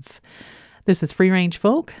Beads. This is Free Range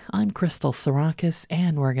Folk. I'm Crystal Sarakas,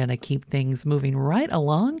 and we're going to keep things moving right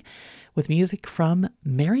along with music from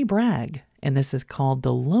Mary Bragg, and this is called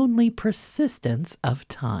The Lonely Persistence of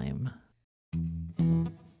Time.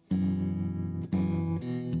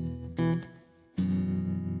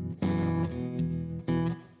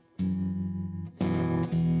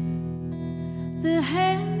 the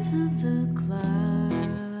hands of the clock,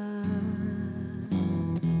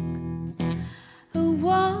 a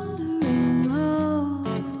wandering hope,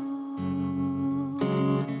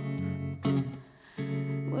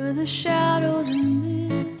 where the shadows and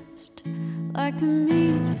mist like to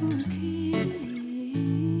meet for a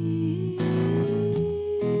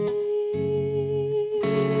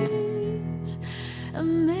kiss, a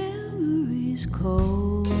memory's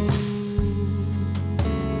cold.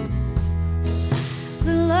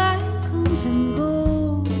 The light comes and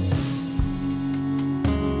goes.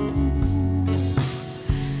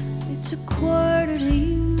 It's a quarter to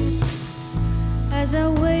you as I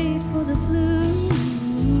wait for the blue.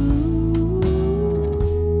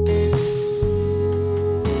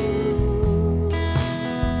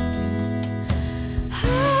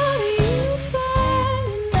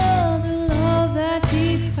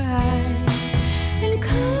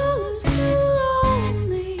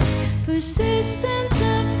 Persistence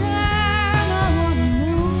of time, I wanna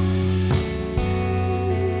know.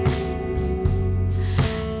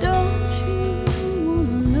 Don't you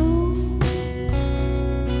wanna know?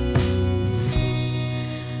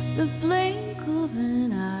 The blink of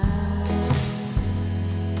an eye,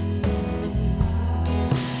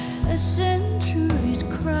 a century's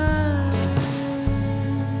cry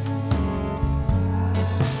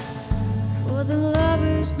for the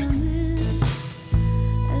lovers lament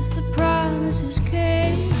as the promises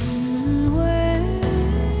came and went.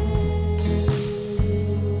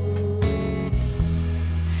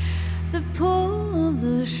 The pull of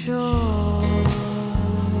the shore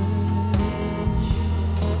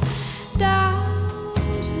down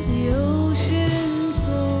to the ocean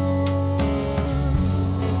floor.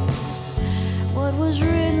 What was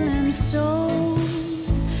written in stone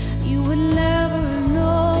you would never know.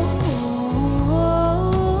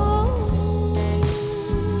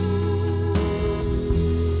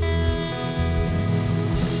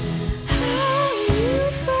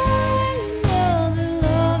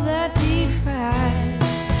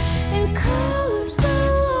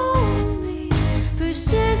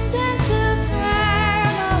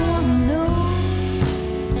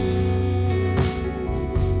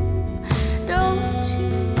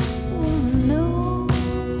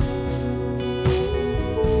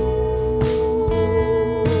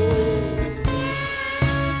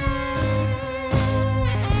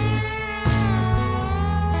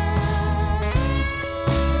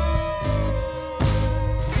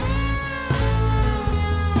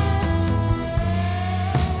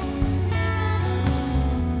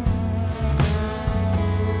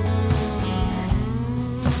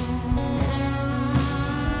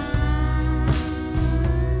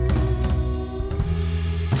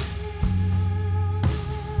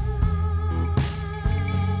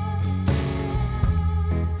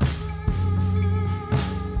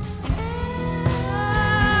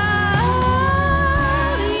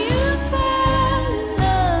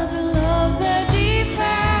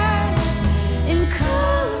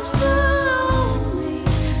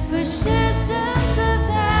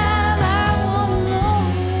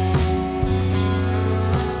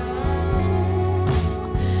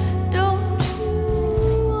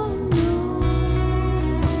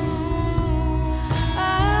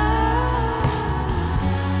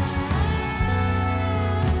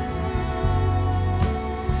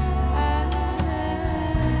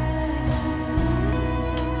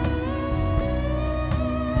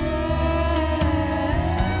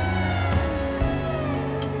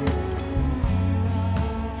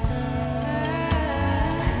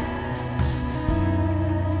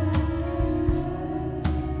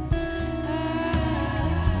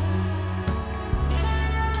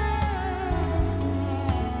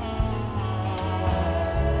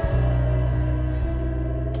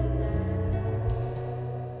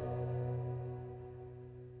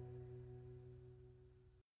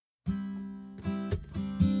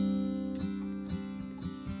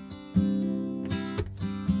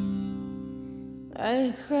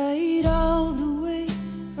 I cried all the way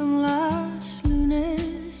from Las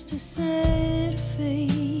Lunas to Santa Fe,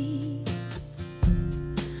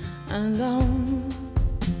 and long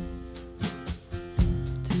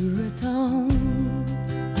to return.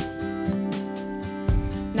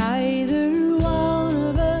 Neither one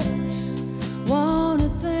of us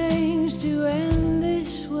wanted things to end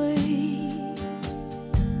this way,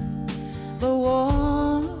 but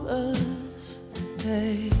one of us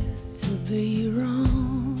had to be wrong.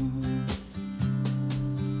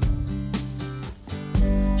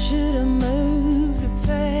 Should have moved to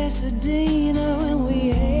Pasadena when we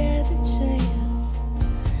had the chance.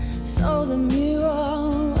 Saw the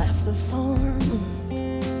mule left the farm.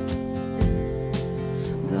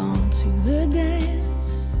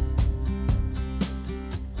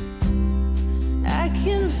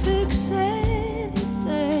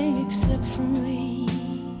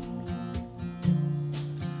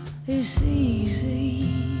 this easy.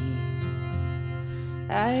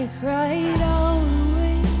 I cried all the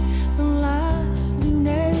way from Las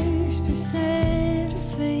Lunas to Santa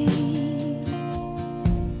Fe,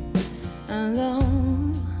 and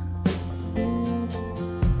on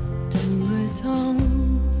to Raton.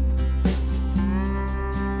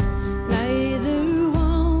 Neither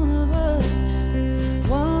one of us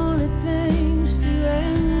wanted things to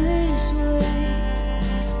end this way,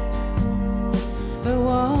 but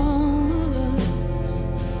one of us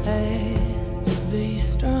had to be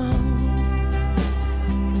strong.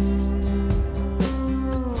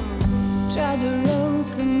 Tried to rope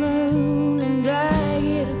the moon and drag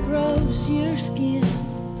it across your skin,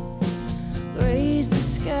 raise the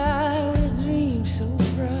sky with dreams so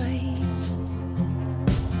bright,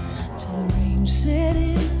 till the rain set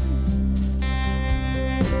in.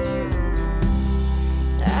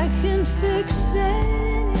 I can fix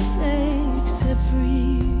anything except for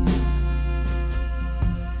you.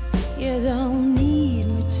 You don't need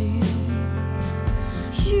me to.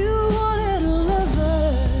 You wanted a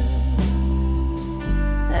lover,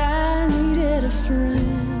 I needed a friend.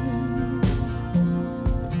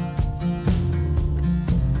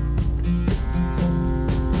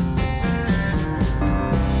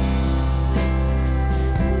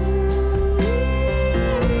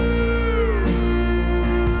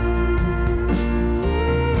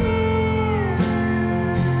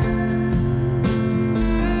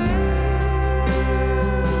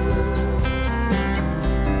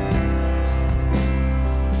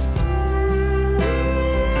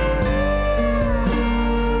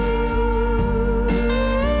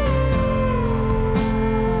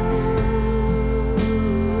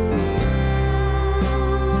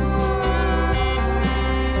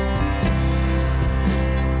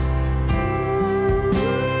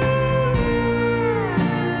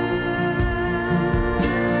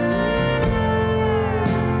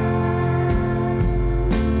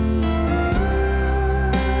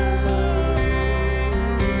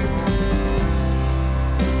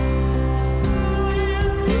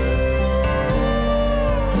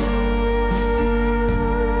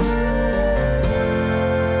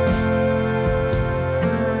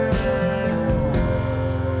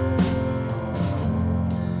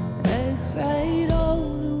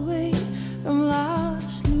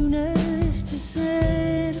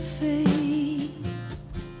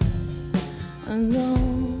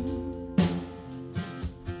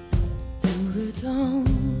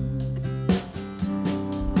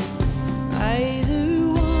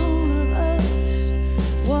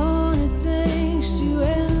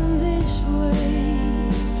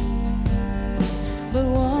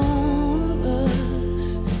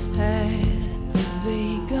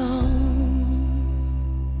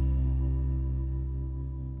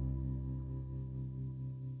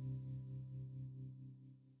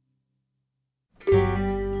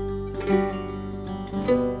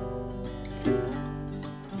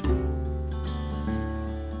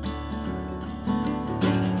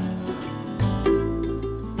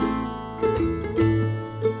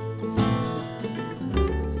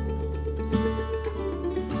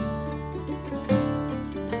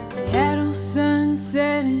 Seattle sun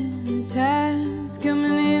setting, the tide's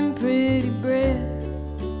coming in pretty brisk.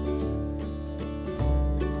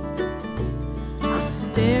 I'm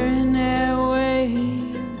staring at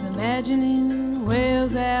waves, imagining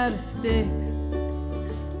whales out of sticks.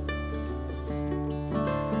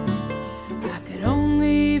 I could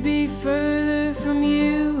only be further from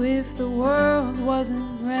you if the world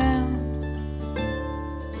wasn't round.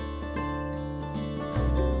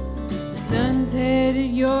 The sun's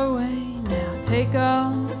headed your way, now take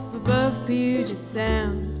off above Puget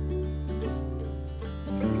Sound.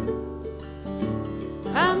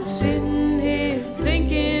 I'm sitting here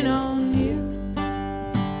thinking on you.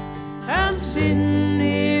 I'm sitting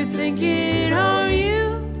here thinking on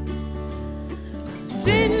you. I'm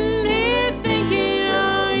sitting here thinking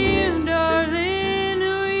on you, darling. Who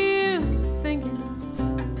are you thinking on?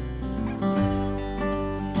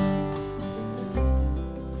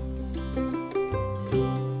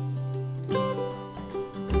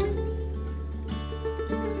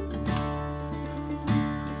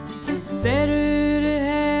 Is it better to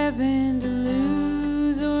have and to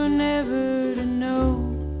lose, or never to know?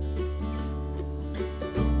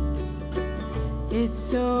 It's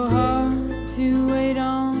so hard to wait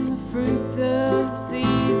on the fruits of the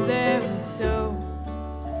seeds that we sow.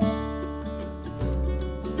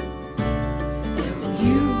 And when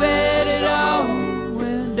you bet it all,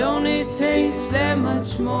 well, don't it taste that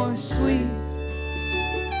much more sweet?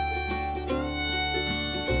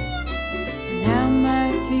 Now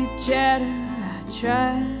my teeth chatter, I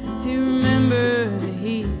try to remember the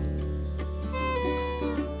heat.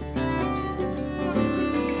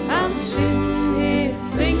 I'm sitting here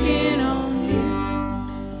thinking on you.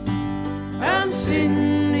 I'm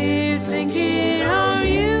sitting here thinking on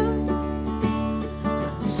you.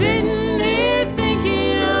 I'm sitting here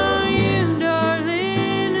thinking on you,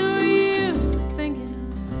 darling. Who are you thinking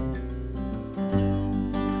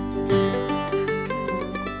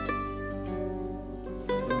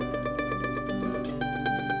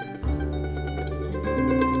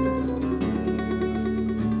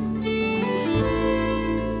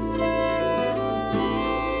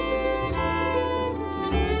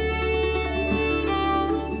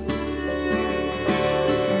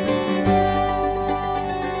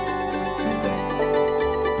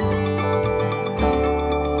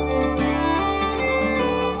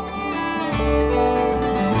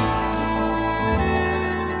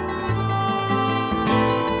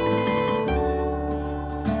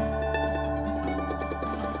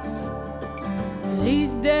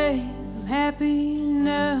These days I'm happy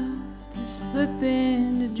enough to slip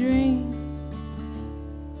into dreams.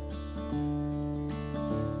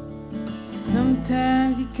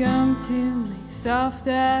 Sometimes you come to me, soft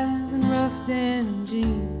eyes and rough denim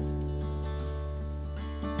jeans.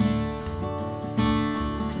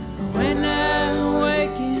 When I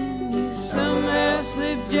awaken, you somehow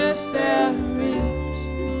slip just out of reach.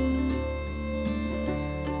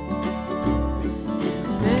 And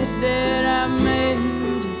the bed that I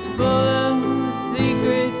made is full of the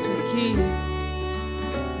secrets we keep.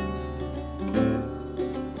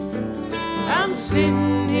 I'm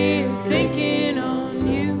sitting here thinking on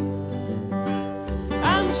you.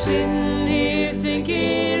 I'm sitting here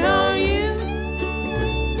thinking on you.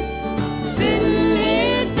 I'm sitting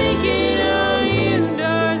here thinking on you,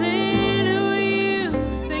 darling. Who are you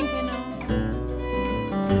thinking on?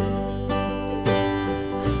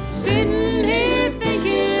 I'm sitting here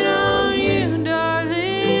thinking on you,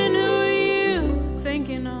 darling. Who are you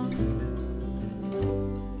thinking on?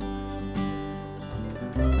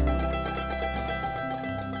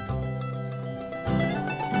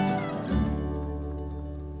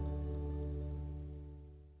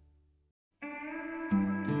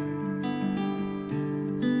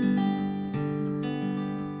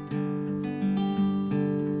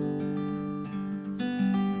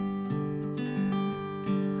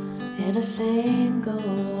 In a single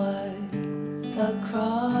wide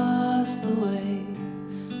across the way,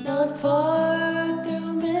 not far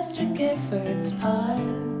through Mr. Gifford's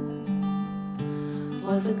pines,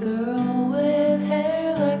 was a girl with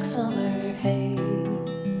hair like summer hay,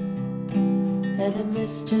 and a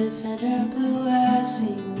mischief in her blue eyes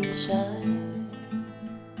seemed to shine.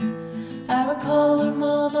 I recall her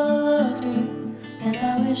mama loved her, and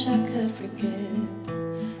I wish I could forget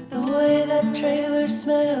the way that trailer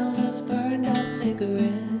smelled of burned out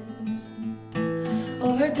cigarettes,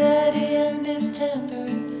 or her daddy and his temper,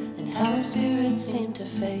 and how her spirits seemed to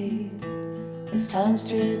fade as time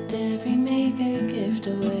stripped every meager gift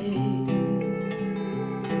away.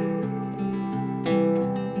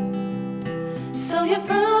 So you're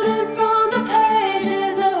frowning from the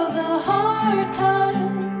pages of the hard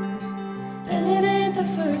times, and it ain't the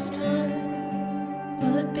first time.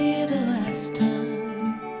 Will it be the last time?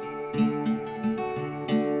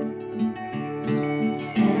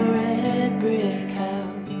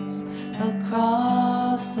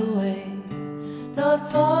 Across the way,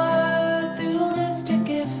 not far through Mr.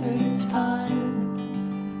 Gifford's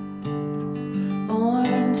pines,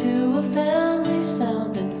 born to a family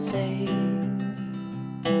sound and safe.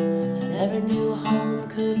 I never knew home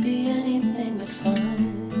could be anything but fun.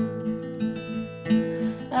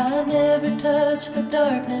 I never touched the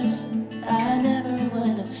darkness, I never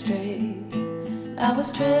went astray. I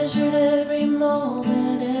was treasured every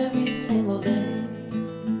moment, every single day.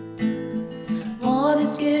 One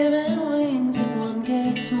is given wings and one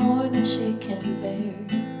gets more than she can bear.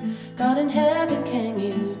 God in heaven, can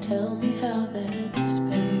you tell me how that's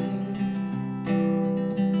fair?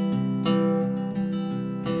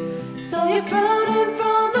 So you're frowning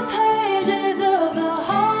from the pages of the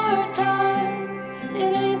hard times.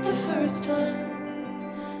 It ain't the first time.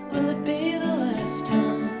 Will it be the last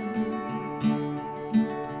time?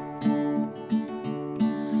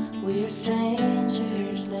 We're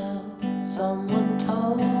strangers now. Someone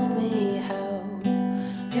told me how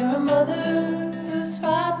you're a mother who's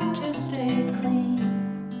fighting to stay clean,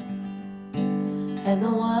 and the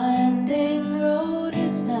winding road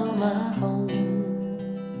is now my home.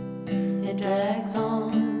 It drags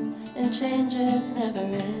on and changes never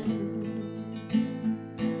end.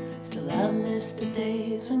 Still I miss the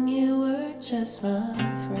days when you were just my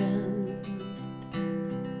friend.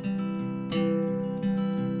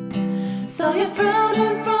 Saw you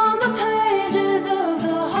frowning from the pages of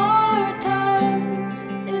the hard times.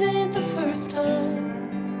 It ain't the first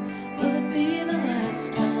time. Will it be the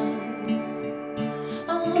last time?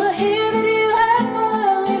 I wanna hear that you have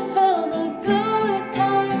finally found the good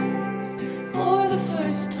times. For the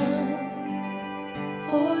first time,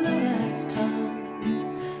 for the last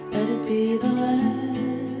time, let it be the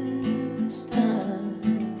last time.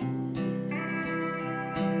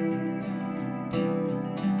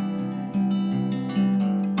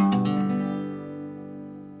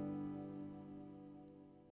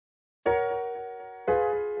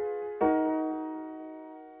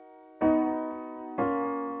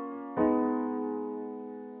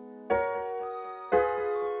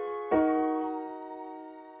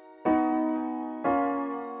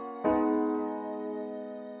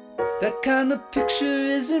 That kind of picture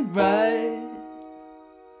isn't right.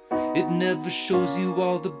 It never shows you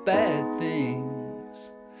all the bad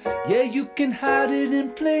things. Yeah, you can hide it in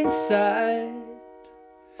plain sight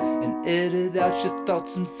and edit out your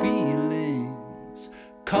thoughts and feelings.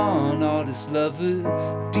 Con artist lover,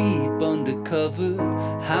 deep undercover,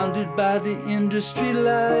 hounded by the industry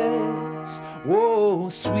lights. Whoa,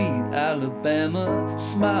 sweet Alabama,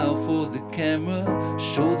 smile for the camera,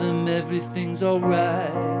 show them everything's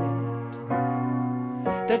alright.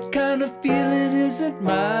 That kind of feeling isn't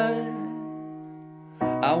mine.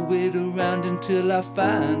 I'll wait around until I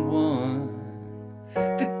find one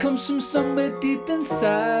that comes from somewhere deep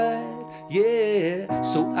inside. Yeah,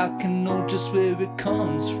 so I can know just where it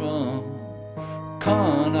comes from.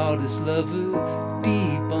 Con artist lover,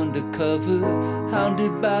 deep undercover,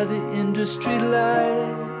 hounded by the industry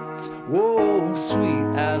lights. Whoa, sweet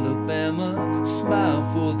Alabama, smile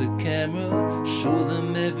for the camera, show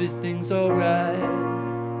them everything's alright.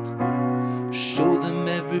 Show them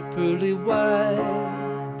every pearly white.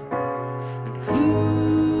 And who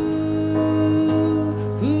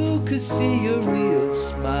could see your real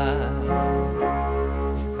smile?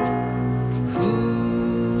 Who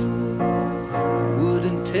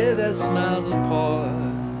wouldn't tear that smile apart?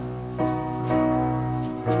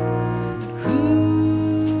 And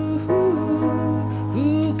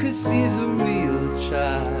who could see the real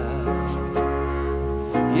child?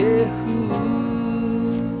 Yeah, who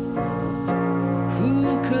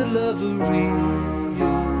could love a real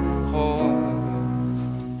heart,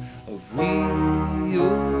 a real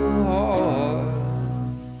heart.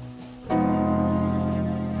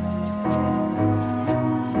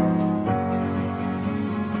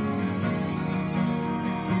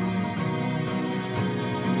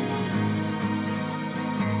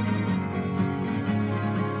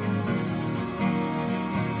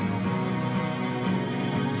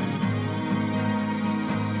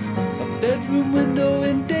 Bedroom window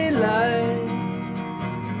in daylight,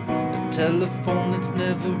 a telephone that's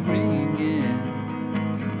never ringing.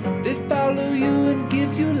 They follow you and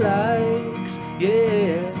give you likes,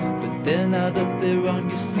 yeah, but they're not up there on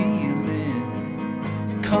your ceiling.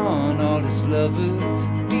 Con artist lover,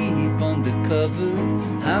 deep undercover,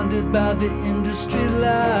 hounded by the industry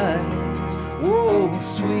lights. Whoa,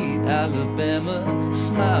 sweet Alabama,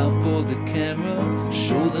 smile for the camera,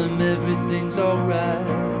 show them everything's alright.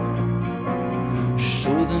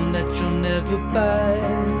 Show them that you'll never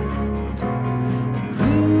bite.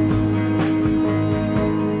 Who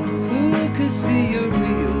could see your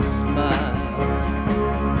real smile?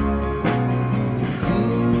 Who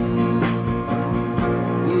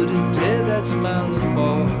wouldn't tear that smile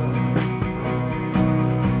apart?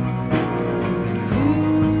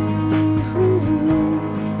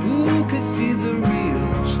 Who could see the real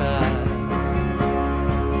child?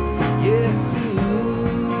 Yeah,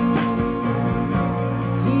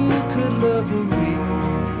 love a real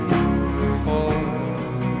heart,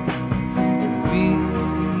 a real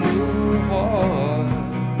heart,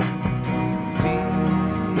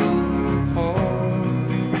 real heart.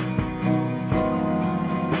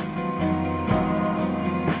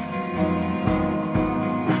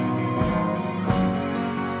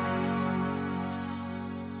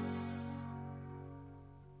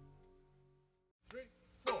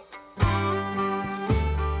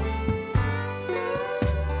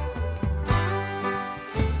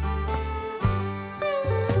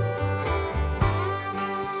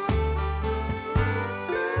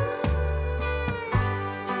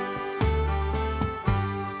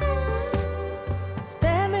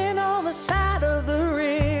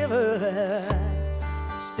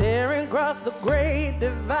 The great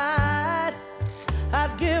divide,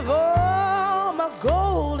 I'd give all my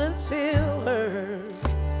gold and silver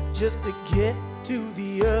just to get to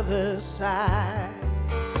the other side.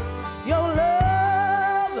 Your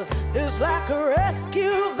love is like a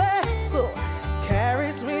rescue vessel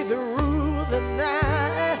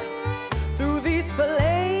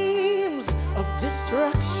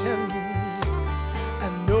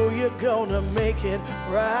gonna make it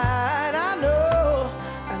right. I know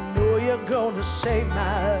you're gonna save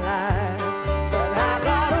my life. But I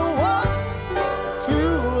gotta walk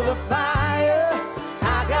through the fire.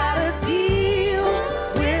 I gotta deal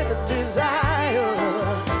with the desire.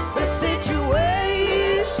 The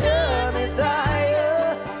situation is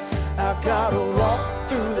dire. I gotta walk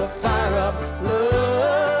through the fire of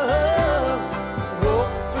love.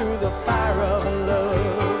 Walk through the fire of love.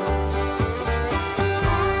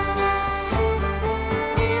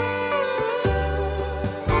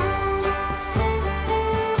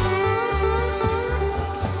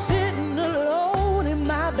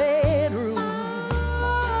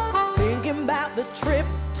 Trip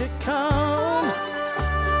to come.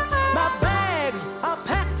 My bags are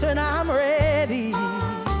packed and I'm ready. I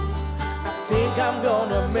think I'm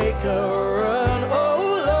gonna make a run.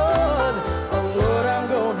 Oh Lord, I'm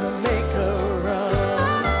gonna make a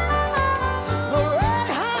run. The red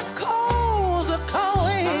hot coals are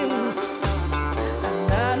calling,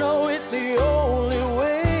 and I know it's the only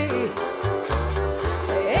way.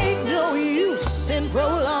 There ain't no use in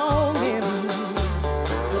prolonging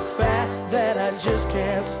the fact that I just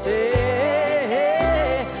can't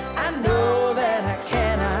stay. I know that I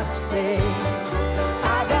cannot stay.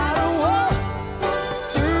 I gotta walk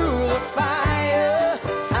through the fire.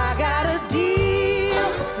 I gotta deal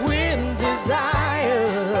with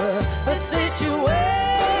desire. The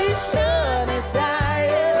situation is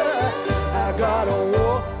dire. I gotta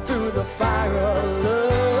walk through the fire of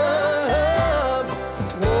love.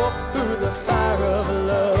 Walk through the fire of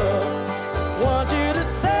love. Want you to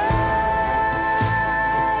say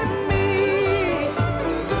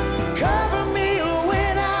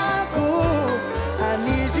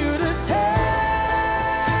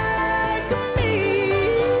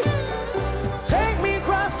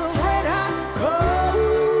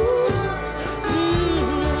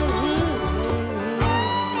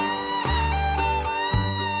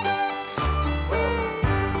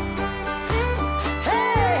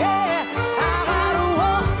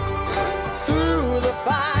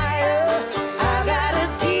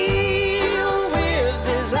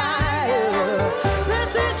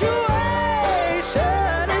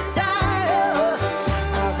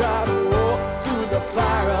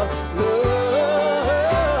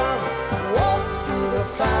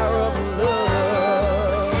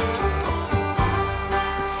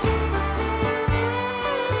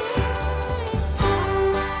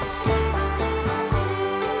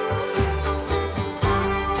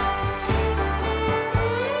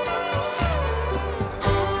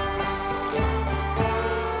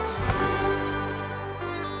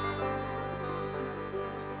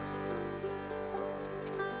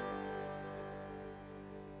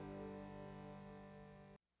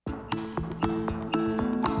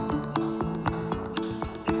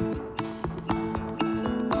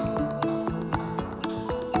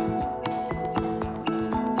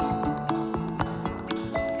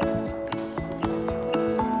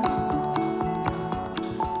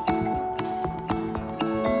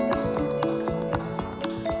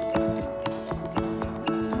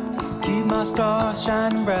my stars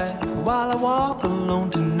shining bright while I walk alone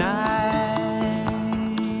tonight.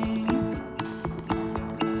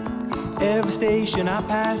 Every station I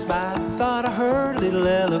pass by, thought I heard little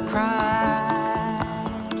Ella cry.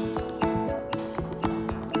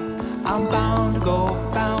 I'm bound to go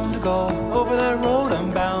over that road.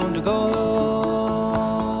 I'm bound to go.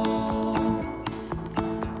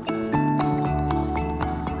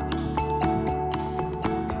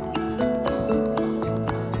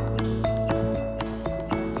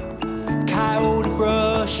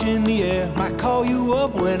 In the air, might call you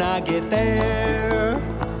up when I get there.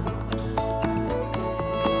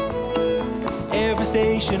 Every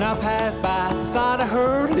station I pass by, thought I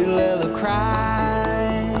heard little Ella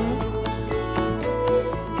cry.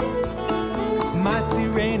 Might see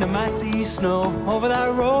rain, I might see snow, over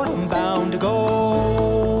that road I'm bound to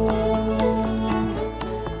go.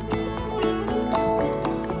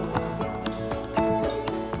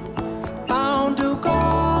 Bound to go.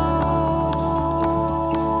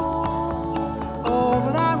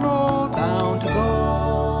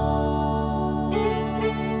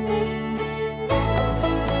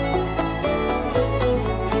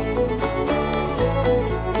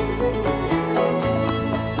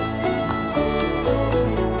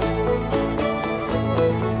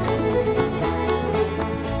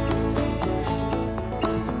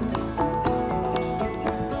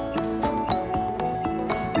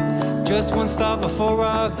 Just one stop before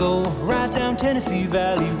I go, right down Tennessee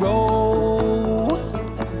Valley Road.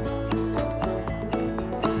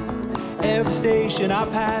 Every station I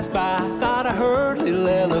passed by, I thought I heard little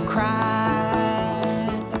Ella cry.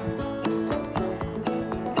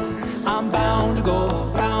 I'm bound to go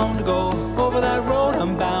over that road,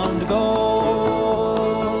 I'm bound to go.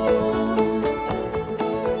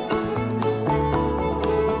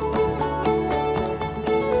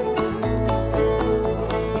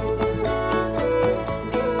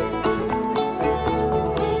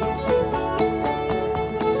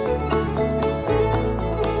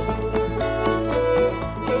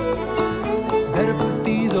 Better put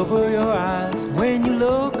these over your eyes when you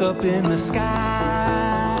look up in the sky.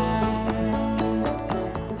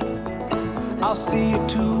 I'll see you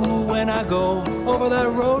too when I go over that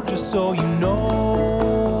road, just so you know.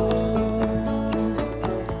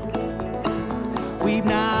 Weep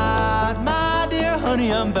not, my dear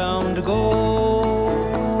honey, I'm bound to go.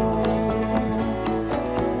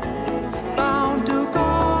 Bound to go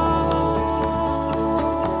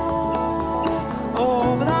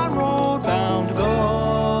over that road, bound to go.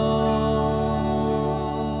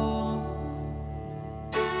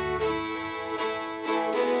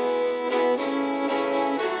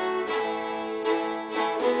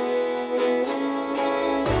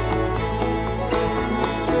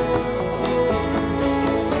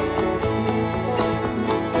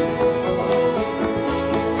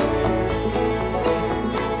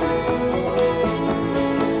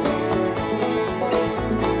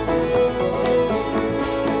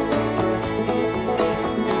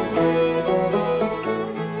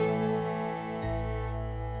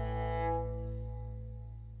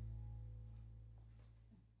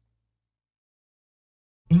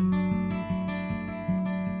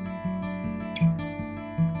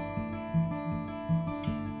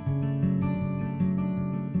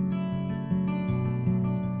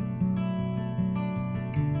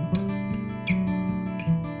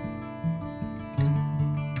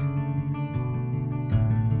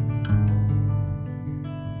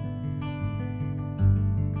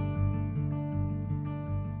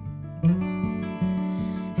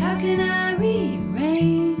 How can I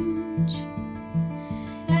rearrange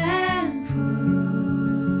and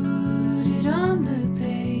put it on the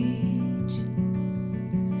page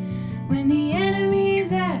when the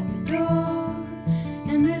enemy's at the door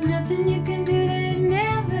and there's nothing you can do they've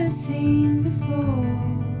never seen before,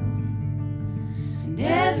 and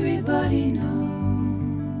everybody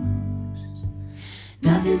knows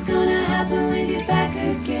nothing's gonna happen with your back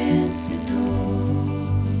against the door?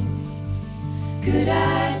 Could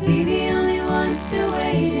I be the only one still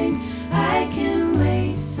waiting? I can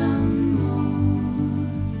wait some more.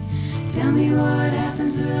 Tell me what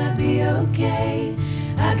happens, will I be okay?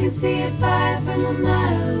 I can see it fire from a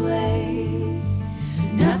mile away.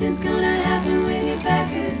 'Cause nothing's gonna happen with your back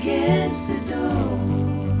against the door.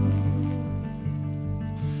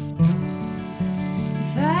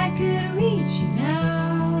 If I could reach you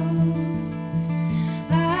now,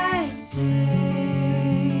 I'd say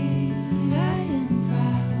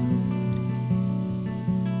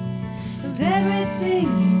everything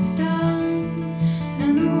you've done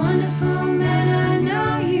and the wonderful man I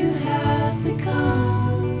know you have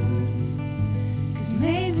become. 'Cause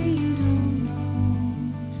maybe you don't know,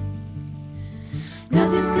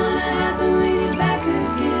 nothing's gonna happen with your back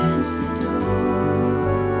against the door.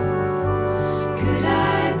 Could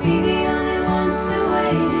I be the only one still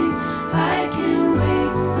waiting? I can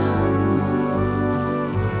wait some more.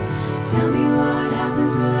 Tell me what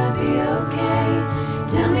happens, will I be okay?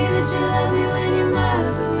 Tell me that you love me when you're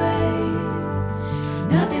miles away.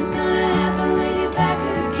 Nothing's gonna happen with your back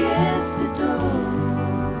against the door.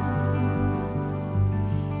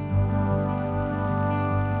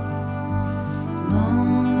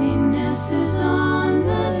 Loneliness is on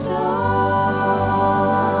the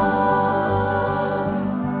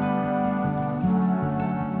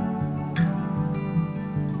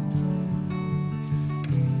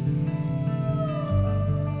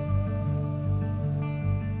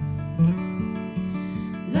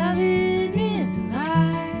loving is a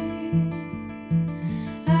lie.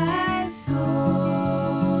 I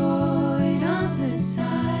saw it on the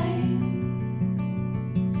sign.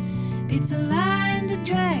 It's a line to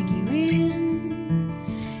drag you in.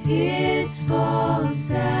 It's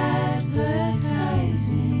false advertising,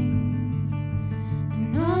 and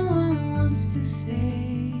no one wants to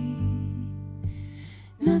say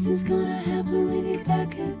nothing's gonna happen with your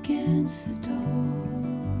back against the door.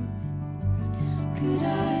 Could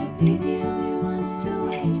I be the only one still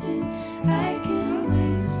waiting? I can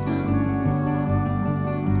wait some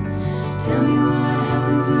more. Tell me what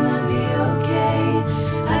happens, will I be okay?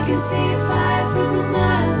 I can see a fire from a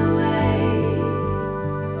mile away.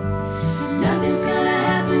 'Cause nothing's gonna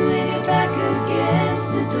happen with your back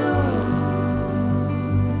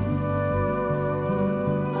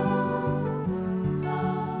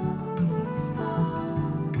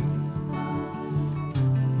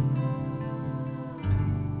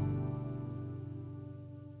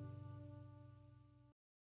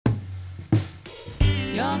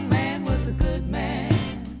Young man was a good man,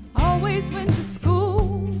 always went to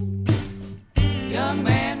school. Young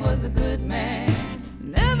man was a good man,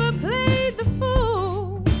 never played the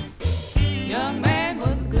fool. Young man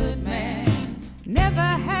was a good man, never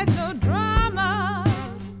had no drama.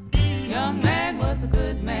 Young man was a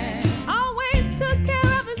good man, always took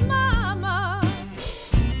care of his mama.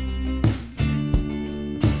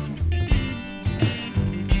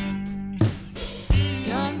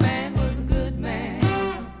 Young man was a good man,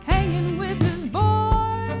 hanging with his boys.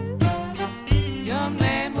 Young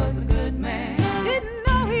man was a good man, didn't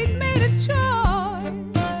know he'd made a choice.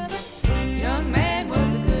 Young man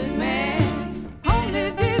was a good man,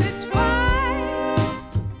 only did it twice.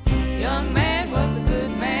 Young man was a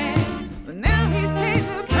good man, but now he's paid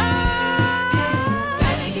the price.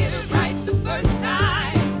 Better get it right the first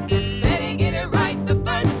time. Better get it right the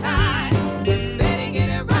first time. Better get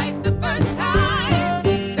it right the first time.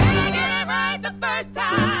 Better get it right the first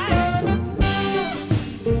time.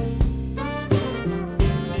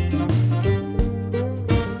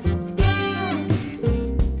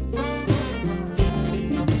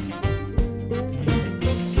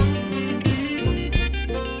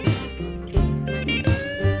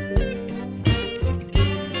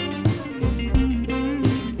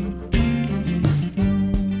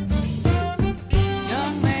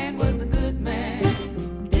 Young man was a good man.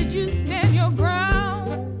 Did you stand your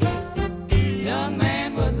ground? Young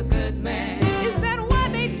man was a good man. Is that why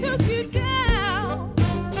they took you down?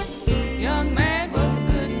 Young man was a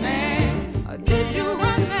good man. Or did you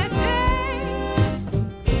run that day?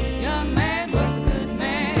 Young man was a good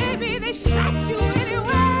man. Maybe they shot you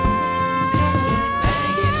anyway.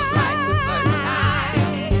 Better get it right the first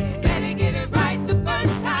time. Better get it right the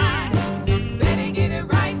first time. Better get it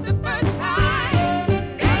right the first time.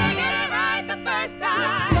 Better get it right the first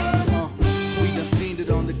time. We done seen it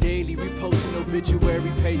on the daily, reposting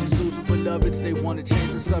obituary pages, losing beloveds, they wanna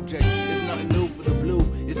change the subject. It's nothing new for the blue,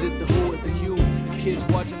 is it the who or the you? It's kids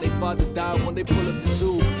watching their fathers die when they pull up the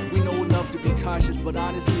tube. We know enough to be cautious, but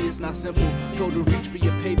honestly it's not simple. Told to reach for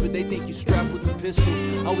your paper, they think you strapped with a pistol.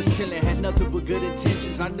 I was chillin', had nothing but good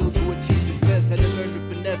intentions. I knew to achieve success, had to learn to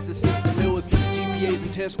finesse the system. It was GPAs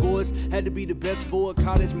and test scores, had to be the best for it.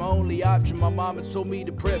 College my only option, my mama told me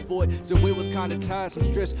to prep for it. So it was kinda tired, some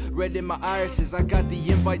stress read in my irises. I got the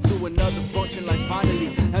invite to another function, like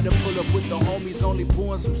finally had to pull up with the homies, only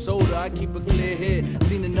pouring some soda. I keep a clear head,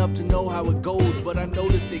 seen enough to know how it goes, but I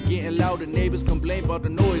noticed they getting louder. Neighbors complain about the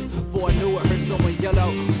noise. Before I knew it, heard someone yell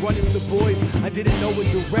out, "Run, it's the boys." I didn't know what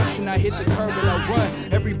direction I hit the curb and I run.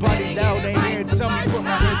 Everybody loud, ain't hearing somebody put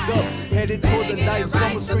my hands up. Headed toward the light,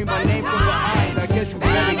 someone screamed my name from behind. I guess you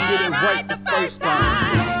better get it right the first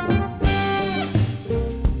time.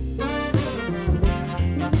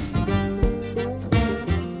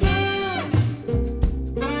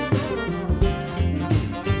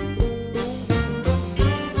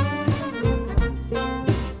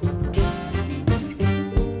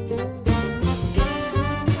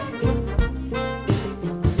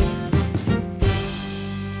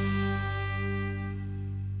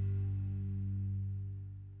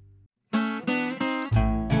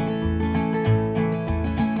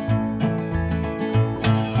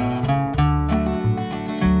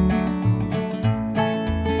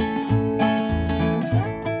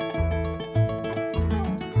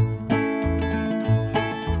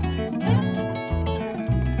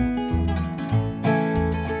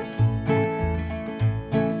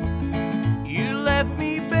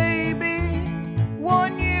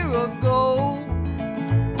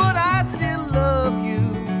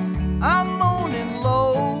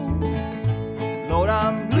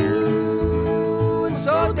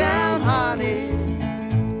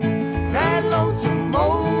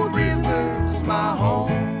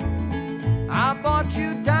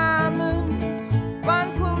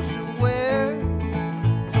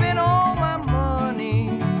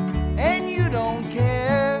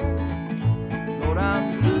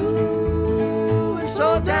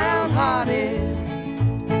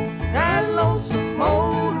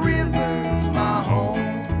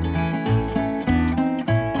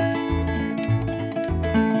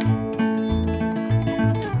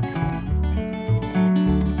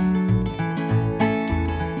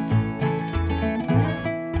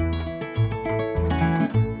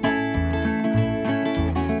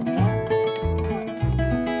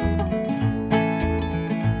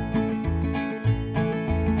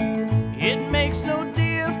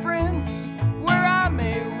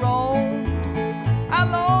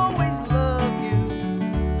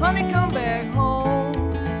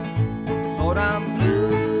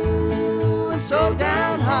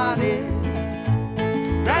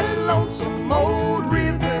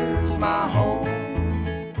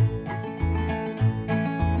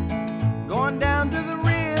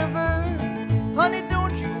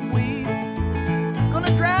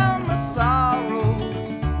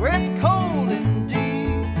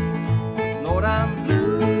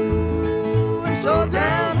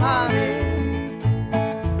 honey.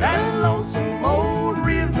 That lonesome old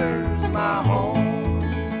river's my home.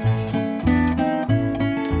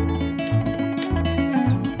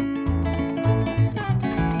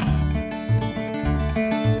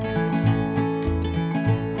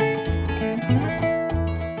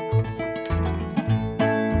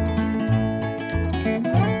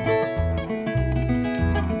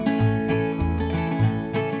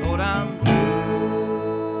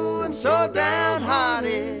 So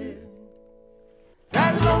downhearted,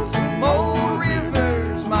 that lonesome old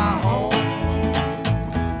river's my home.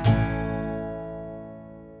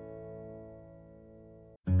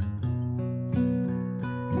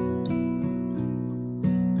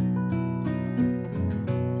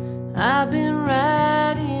 I've been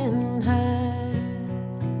riding high,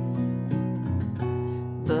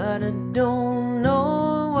 but I don't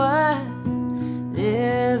know why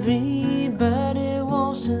everybody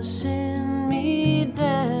wants to send me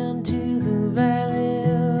down to the Valley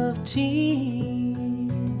of Tears.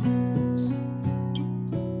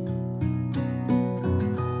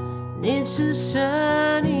 It's a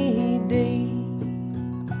sunny day,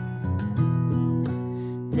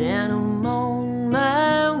 then I'm on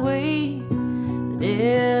my way, but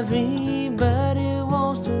everybody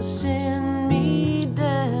wants to send me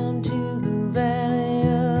down to the Valley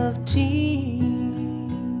of Tears.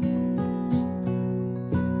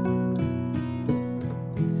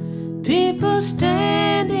 People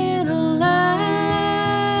stand in a line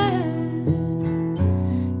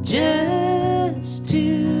just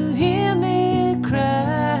to hear me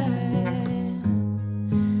cry,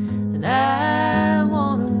 and I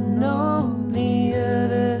wanna know the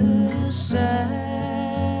other side.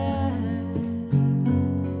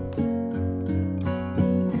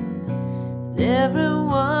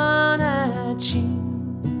 Everyone I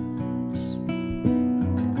choose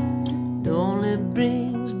only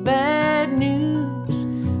brings bad news.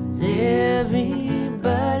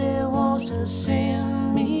 Everybody wants to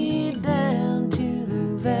send me down to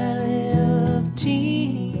the Valley of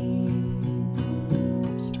Tears.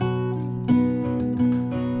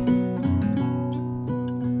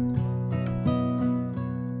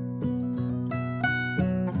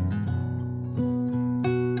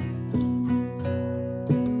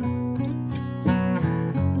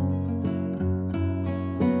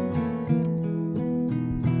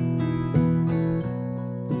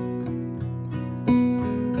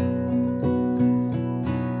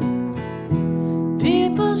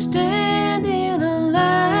 People stand in a line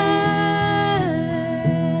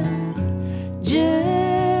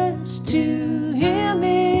just to hear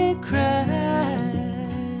me cry.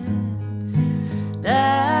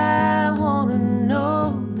 I wanna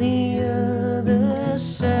know the other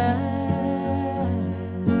side.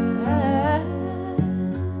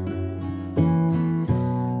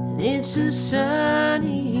 It's a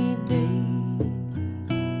sunny day,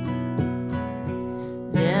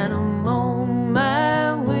 then I'm on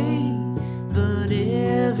my way, but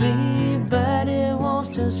everybody wants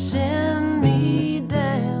to send me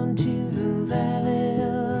down to the Valley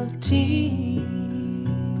of Tears.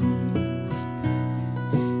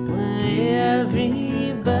 Well,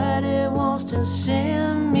 everybody wants to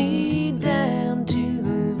send me down to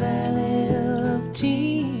the Valley of Tears.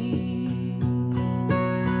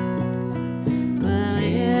 Well,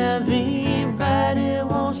 everybody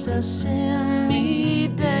wants to send me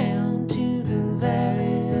down to the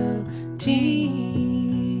Valley of Tears.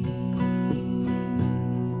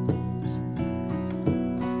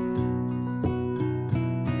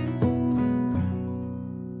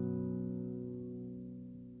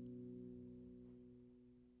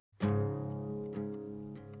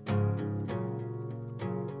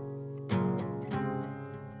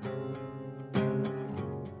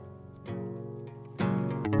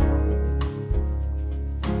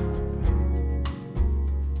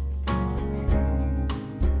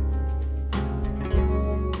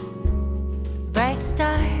 Bright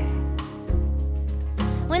star,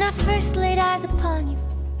 when I first laid eyes upon you,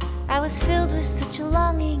 I was filled with such a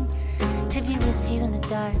longing to be with you in the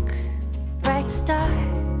dark. Bright star,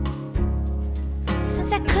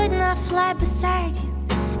 since I could not fly beside you,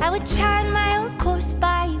 I would chart my own course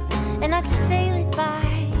by you, and I'd sail it by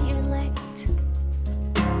your light.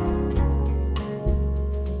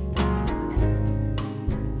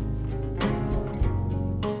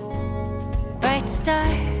 Bright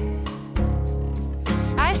star,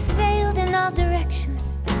 I sailed in all directions,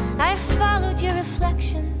 I followed your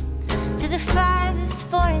reflection to the farthest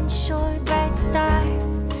foreign shore. Bright star,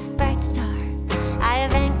 I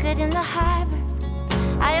have anchored in the harbor,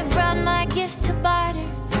 I have brought my gifts to barter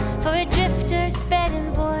for a drifter's bed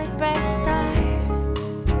and board. Bright star,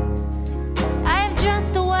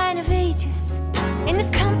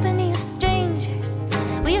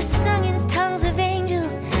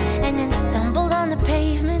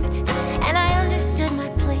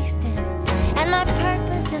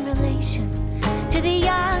 to the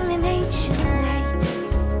young and ancient night.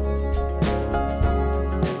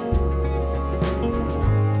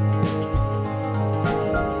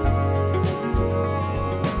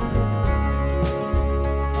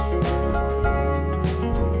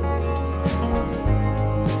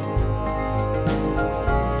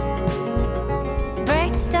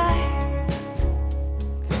 Bright star,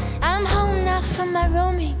 I'm home now from my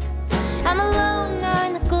roaming. I'm alone now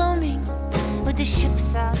in the gloaming, with the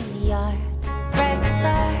ships out in the yard. Bright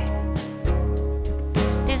star,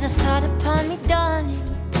 there's a thought upon me dawning.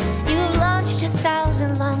 You have launched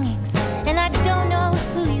 1,000 longings, and I don't know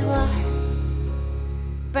who you are.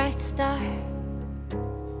 Bright star,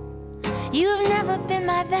 you have never been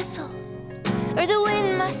my vessel, or the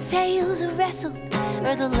wind my sails have wrestled,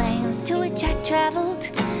 or the lands to which I traveled,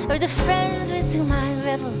 or the friends with whom I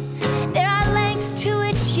reveled. There are lengths to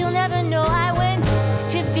which you'll never know. I went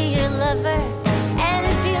to be your lover and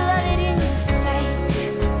beloved in your sight.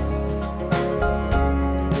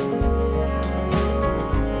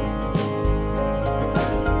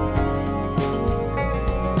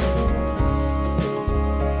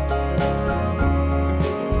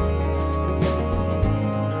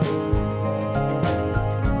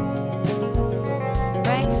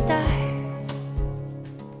 Bright star,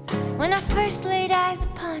 when I first laid eyes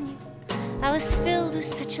upon you, I was filled with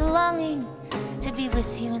such a longing to be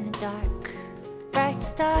with you in the dark. Bright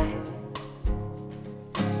star,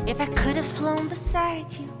 if I could have flown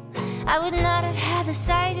beside you, I would not have had the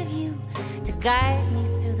sight of you to guide me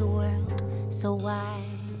through the world so wide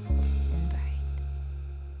and bright.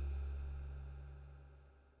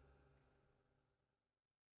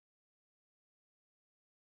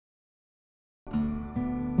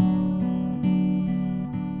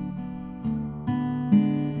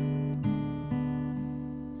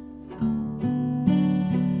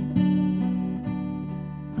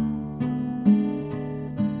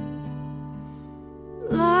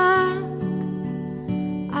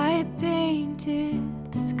 I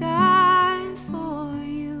painted the sky for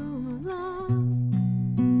you. Look,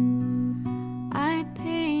 I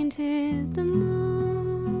painted the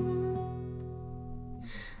moon.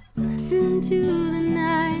 Listen to the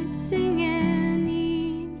night singing,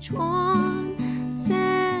 each one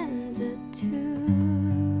sends a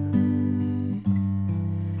tune.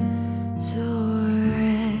 So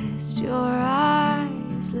rest your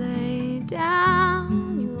eyes, lay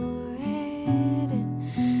down your head,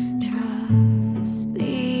 and trust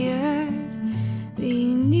the earth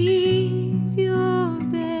beneath your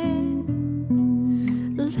bed.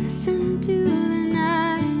 Listen to the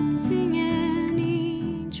night singing,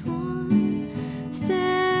 each one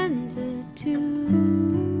sends a tune.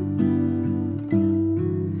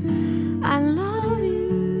 I love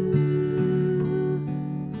you,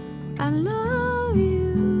 I love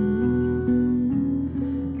you,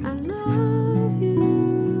 I love you,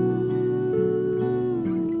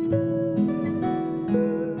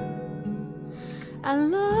 I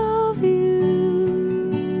love you,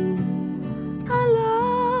 I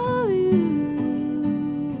love you,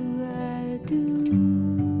 I do.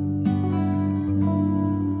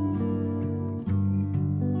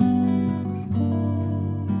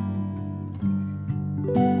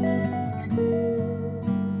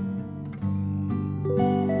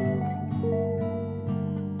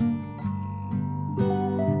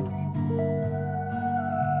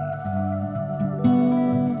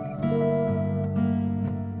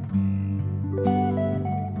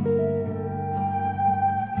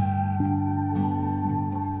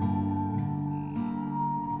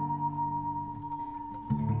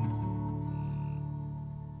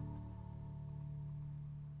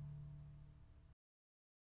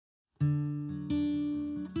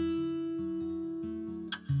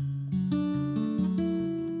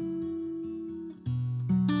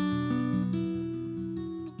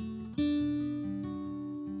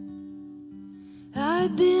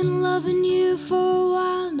 I've been loving you for a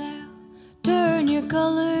while now. Turn your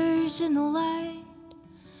colors in the light.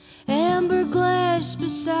 Amber glass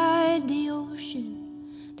beside the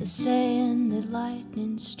ocean, the sand that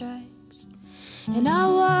lightning strikes. And I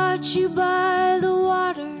watch you by the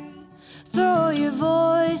water, throw your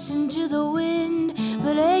voice into the wind.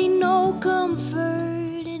 But ain't no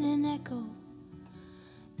comfort in an echo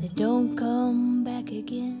that don't come back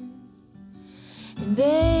again. And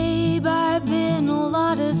babe, I've been a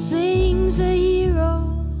lot of things, a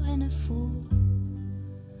hero and a fool,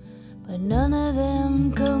 but none of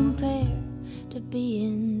them compare to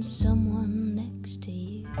being someone next to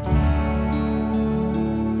you.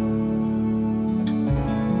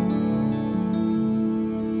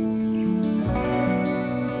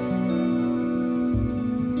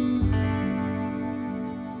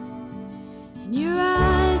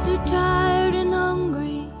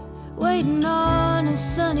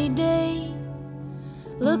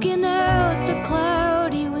 looking out the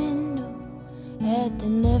cloudy window at the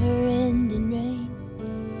never-ending rain.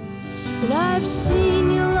 But I've seen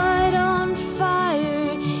you light on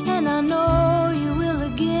fire, and I know you will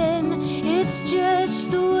again. It's just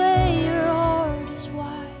the way your heart is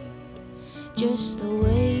wired, just the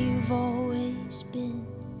way you've always been.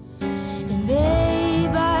 And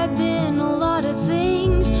babe, I've been a lot of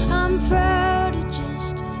things I'm proud of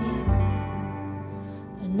just a few,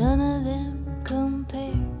 but none of them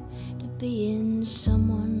compare to being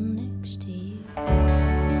someone next to you.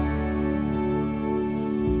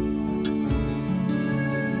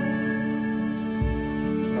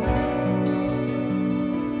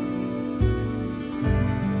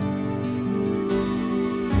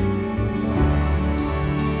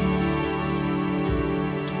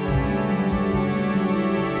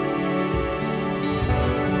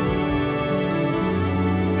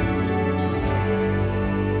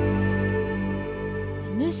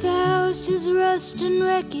 This house is rust and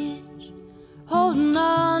wreckage, holding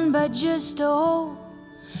on by just a hope.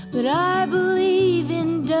 But I believe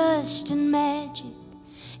in dust and magic,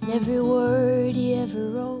 and every word he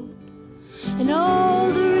ever wrote. And all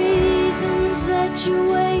the reasons that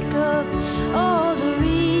you wake up, all the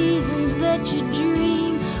reasons that you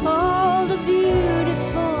dream, all the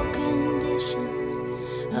beautiful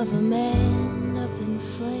conditions of a man up in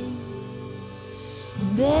flame.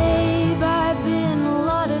 And babe, I've been a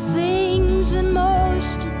lot of things, and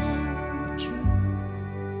most of them are true,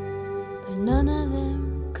 but none of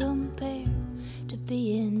them compare to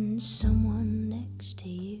being someone next to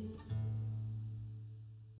you.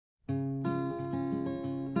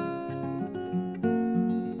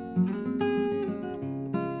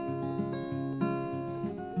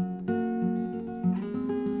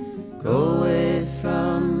 Go away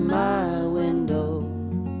from my window,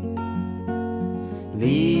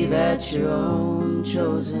 leave at your own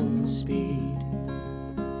chosen speed.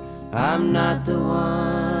 I'm not the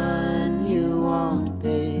one you want,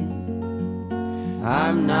 babe.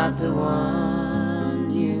 I'm not the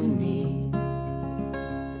one you need.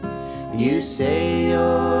 You say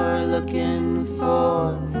you're looking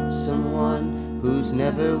for someone who's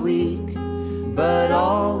never weak, but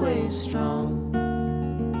always strong,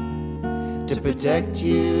 to protect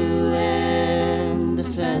you and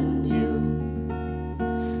defend you,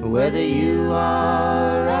 whether you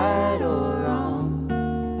are right or wrong.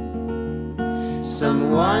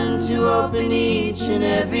 Someone to open each and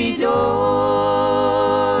every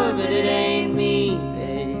door, but it ain't me,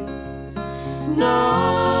 babe.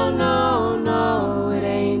 No, no, no, it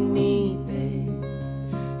ain't me, babe.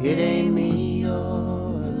 It ain't me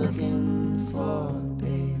you're looking for,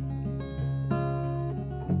 babe.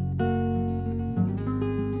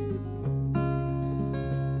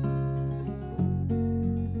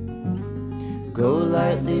 Go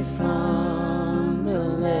lightly from the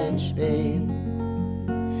ledge, babe.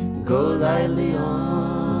 Go lightly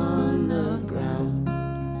on the ground.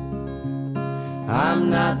 I'm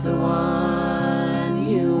not the one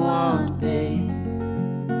you want, babe.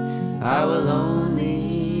 I will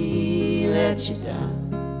only let you down.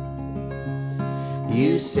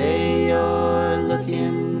 You say you're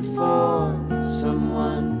looking for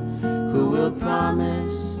someone who will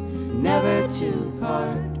promise never to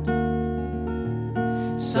part,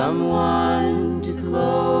 someone to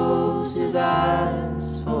close his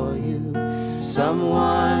eyes for you,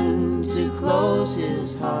 someone to close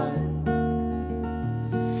his heart,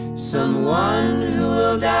 someone who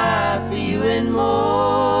will die for you and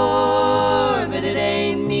more. But it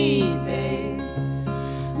ain't me, babe.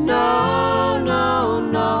 No, no,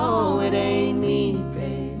 no, it ain't me,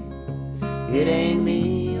 babe. It ain't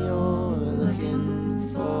me you're looking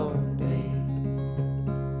for, babe.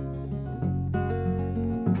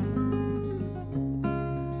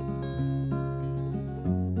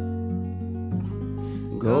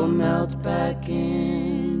 Go melt back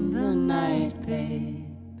in the night, babe.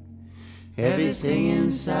 Everything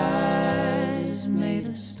inside is made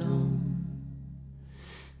of stone.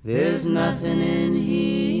 There's nothing in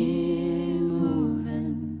here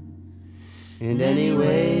moving, and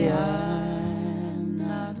anyway I'm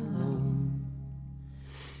not alone.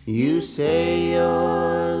 You say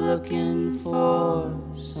you're looking for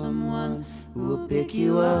someone who will pick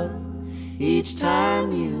you up each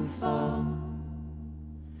time you fall,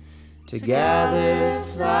 to gather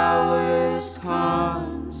flowers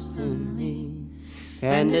constantly,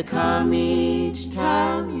 and to come each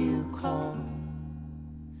time you call.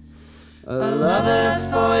 A lover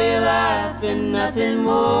for your life and nothing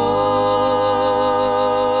more.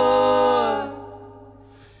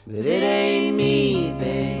 But it ain't me,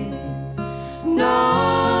 babe.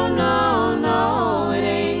 No, no, no, it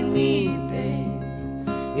ain't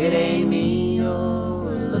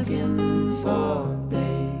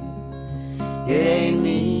It ain't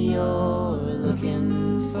me you're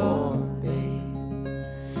looking for, babe.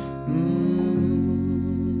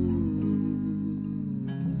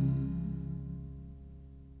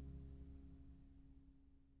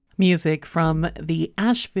 Music from the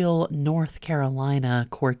Asheville, North Carolina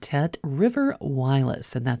quartet River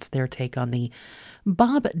Wiles, and that's their take on the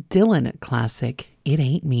Bob Dylan classic, It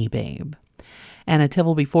Ain't Me, Babe. And a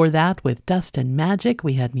tibble before that with Dust and Magic,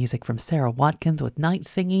 we had music from Sarah Watkins with Night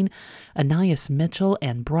Singing, Anais Mitchell,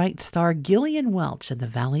 and Bright Star, Gillian Welch and the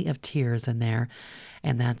Valley of Tears in there.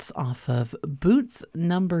 And that's off of Boots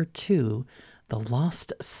number 2, The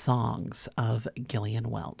Lost Songs of Gillian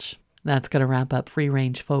Welch. That's going to wrap up Free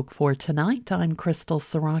Range Folk for tonight. I'm Crystal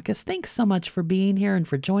Sarakas. Thanks so much for being here and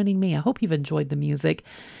for joining me. I hope you've enjoyed the music.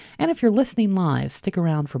 And if you're listening live, stick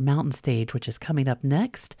around for Mountain Stage, which is coming up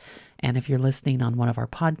next. And if you're listening on one of our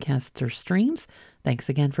podcasts or streams, thanks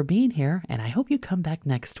again for being here, and I hope you come back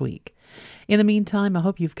next week. In the meantime, I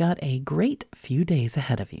hope you've got a great few days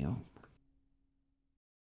ahead of you.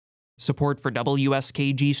 Support for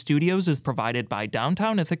WSKG Studios is provided by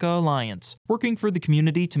Downtown Ithaca Alliance, working for the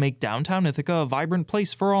community to make Downtown Ithaca a vibrant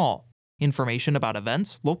place for all. Information about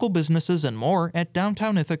events, local businesses, and more at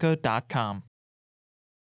downtownithaca.com.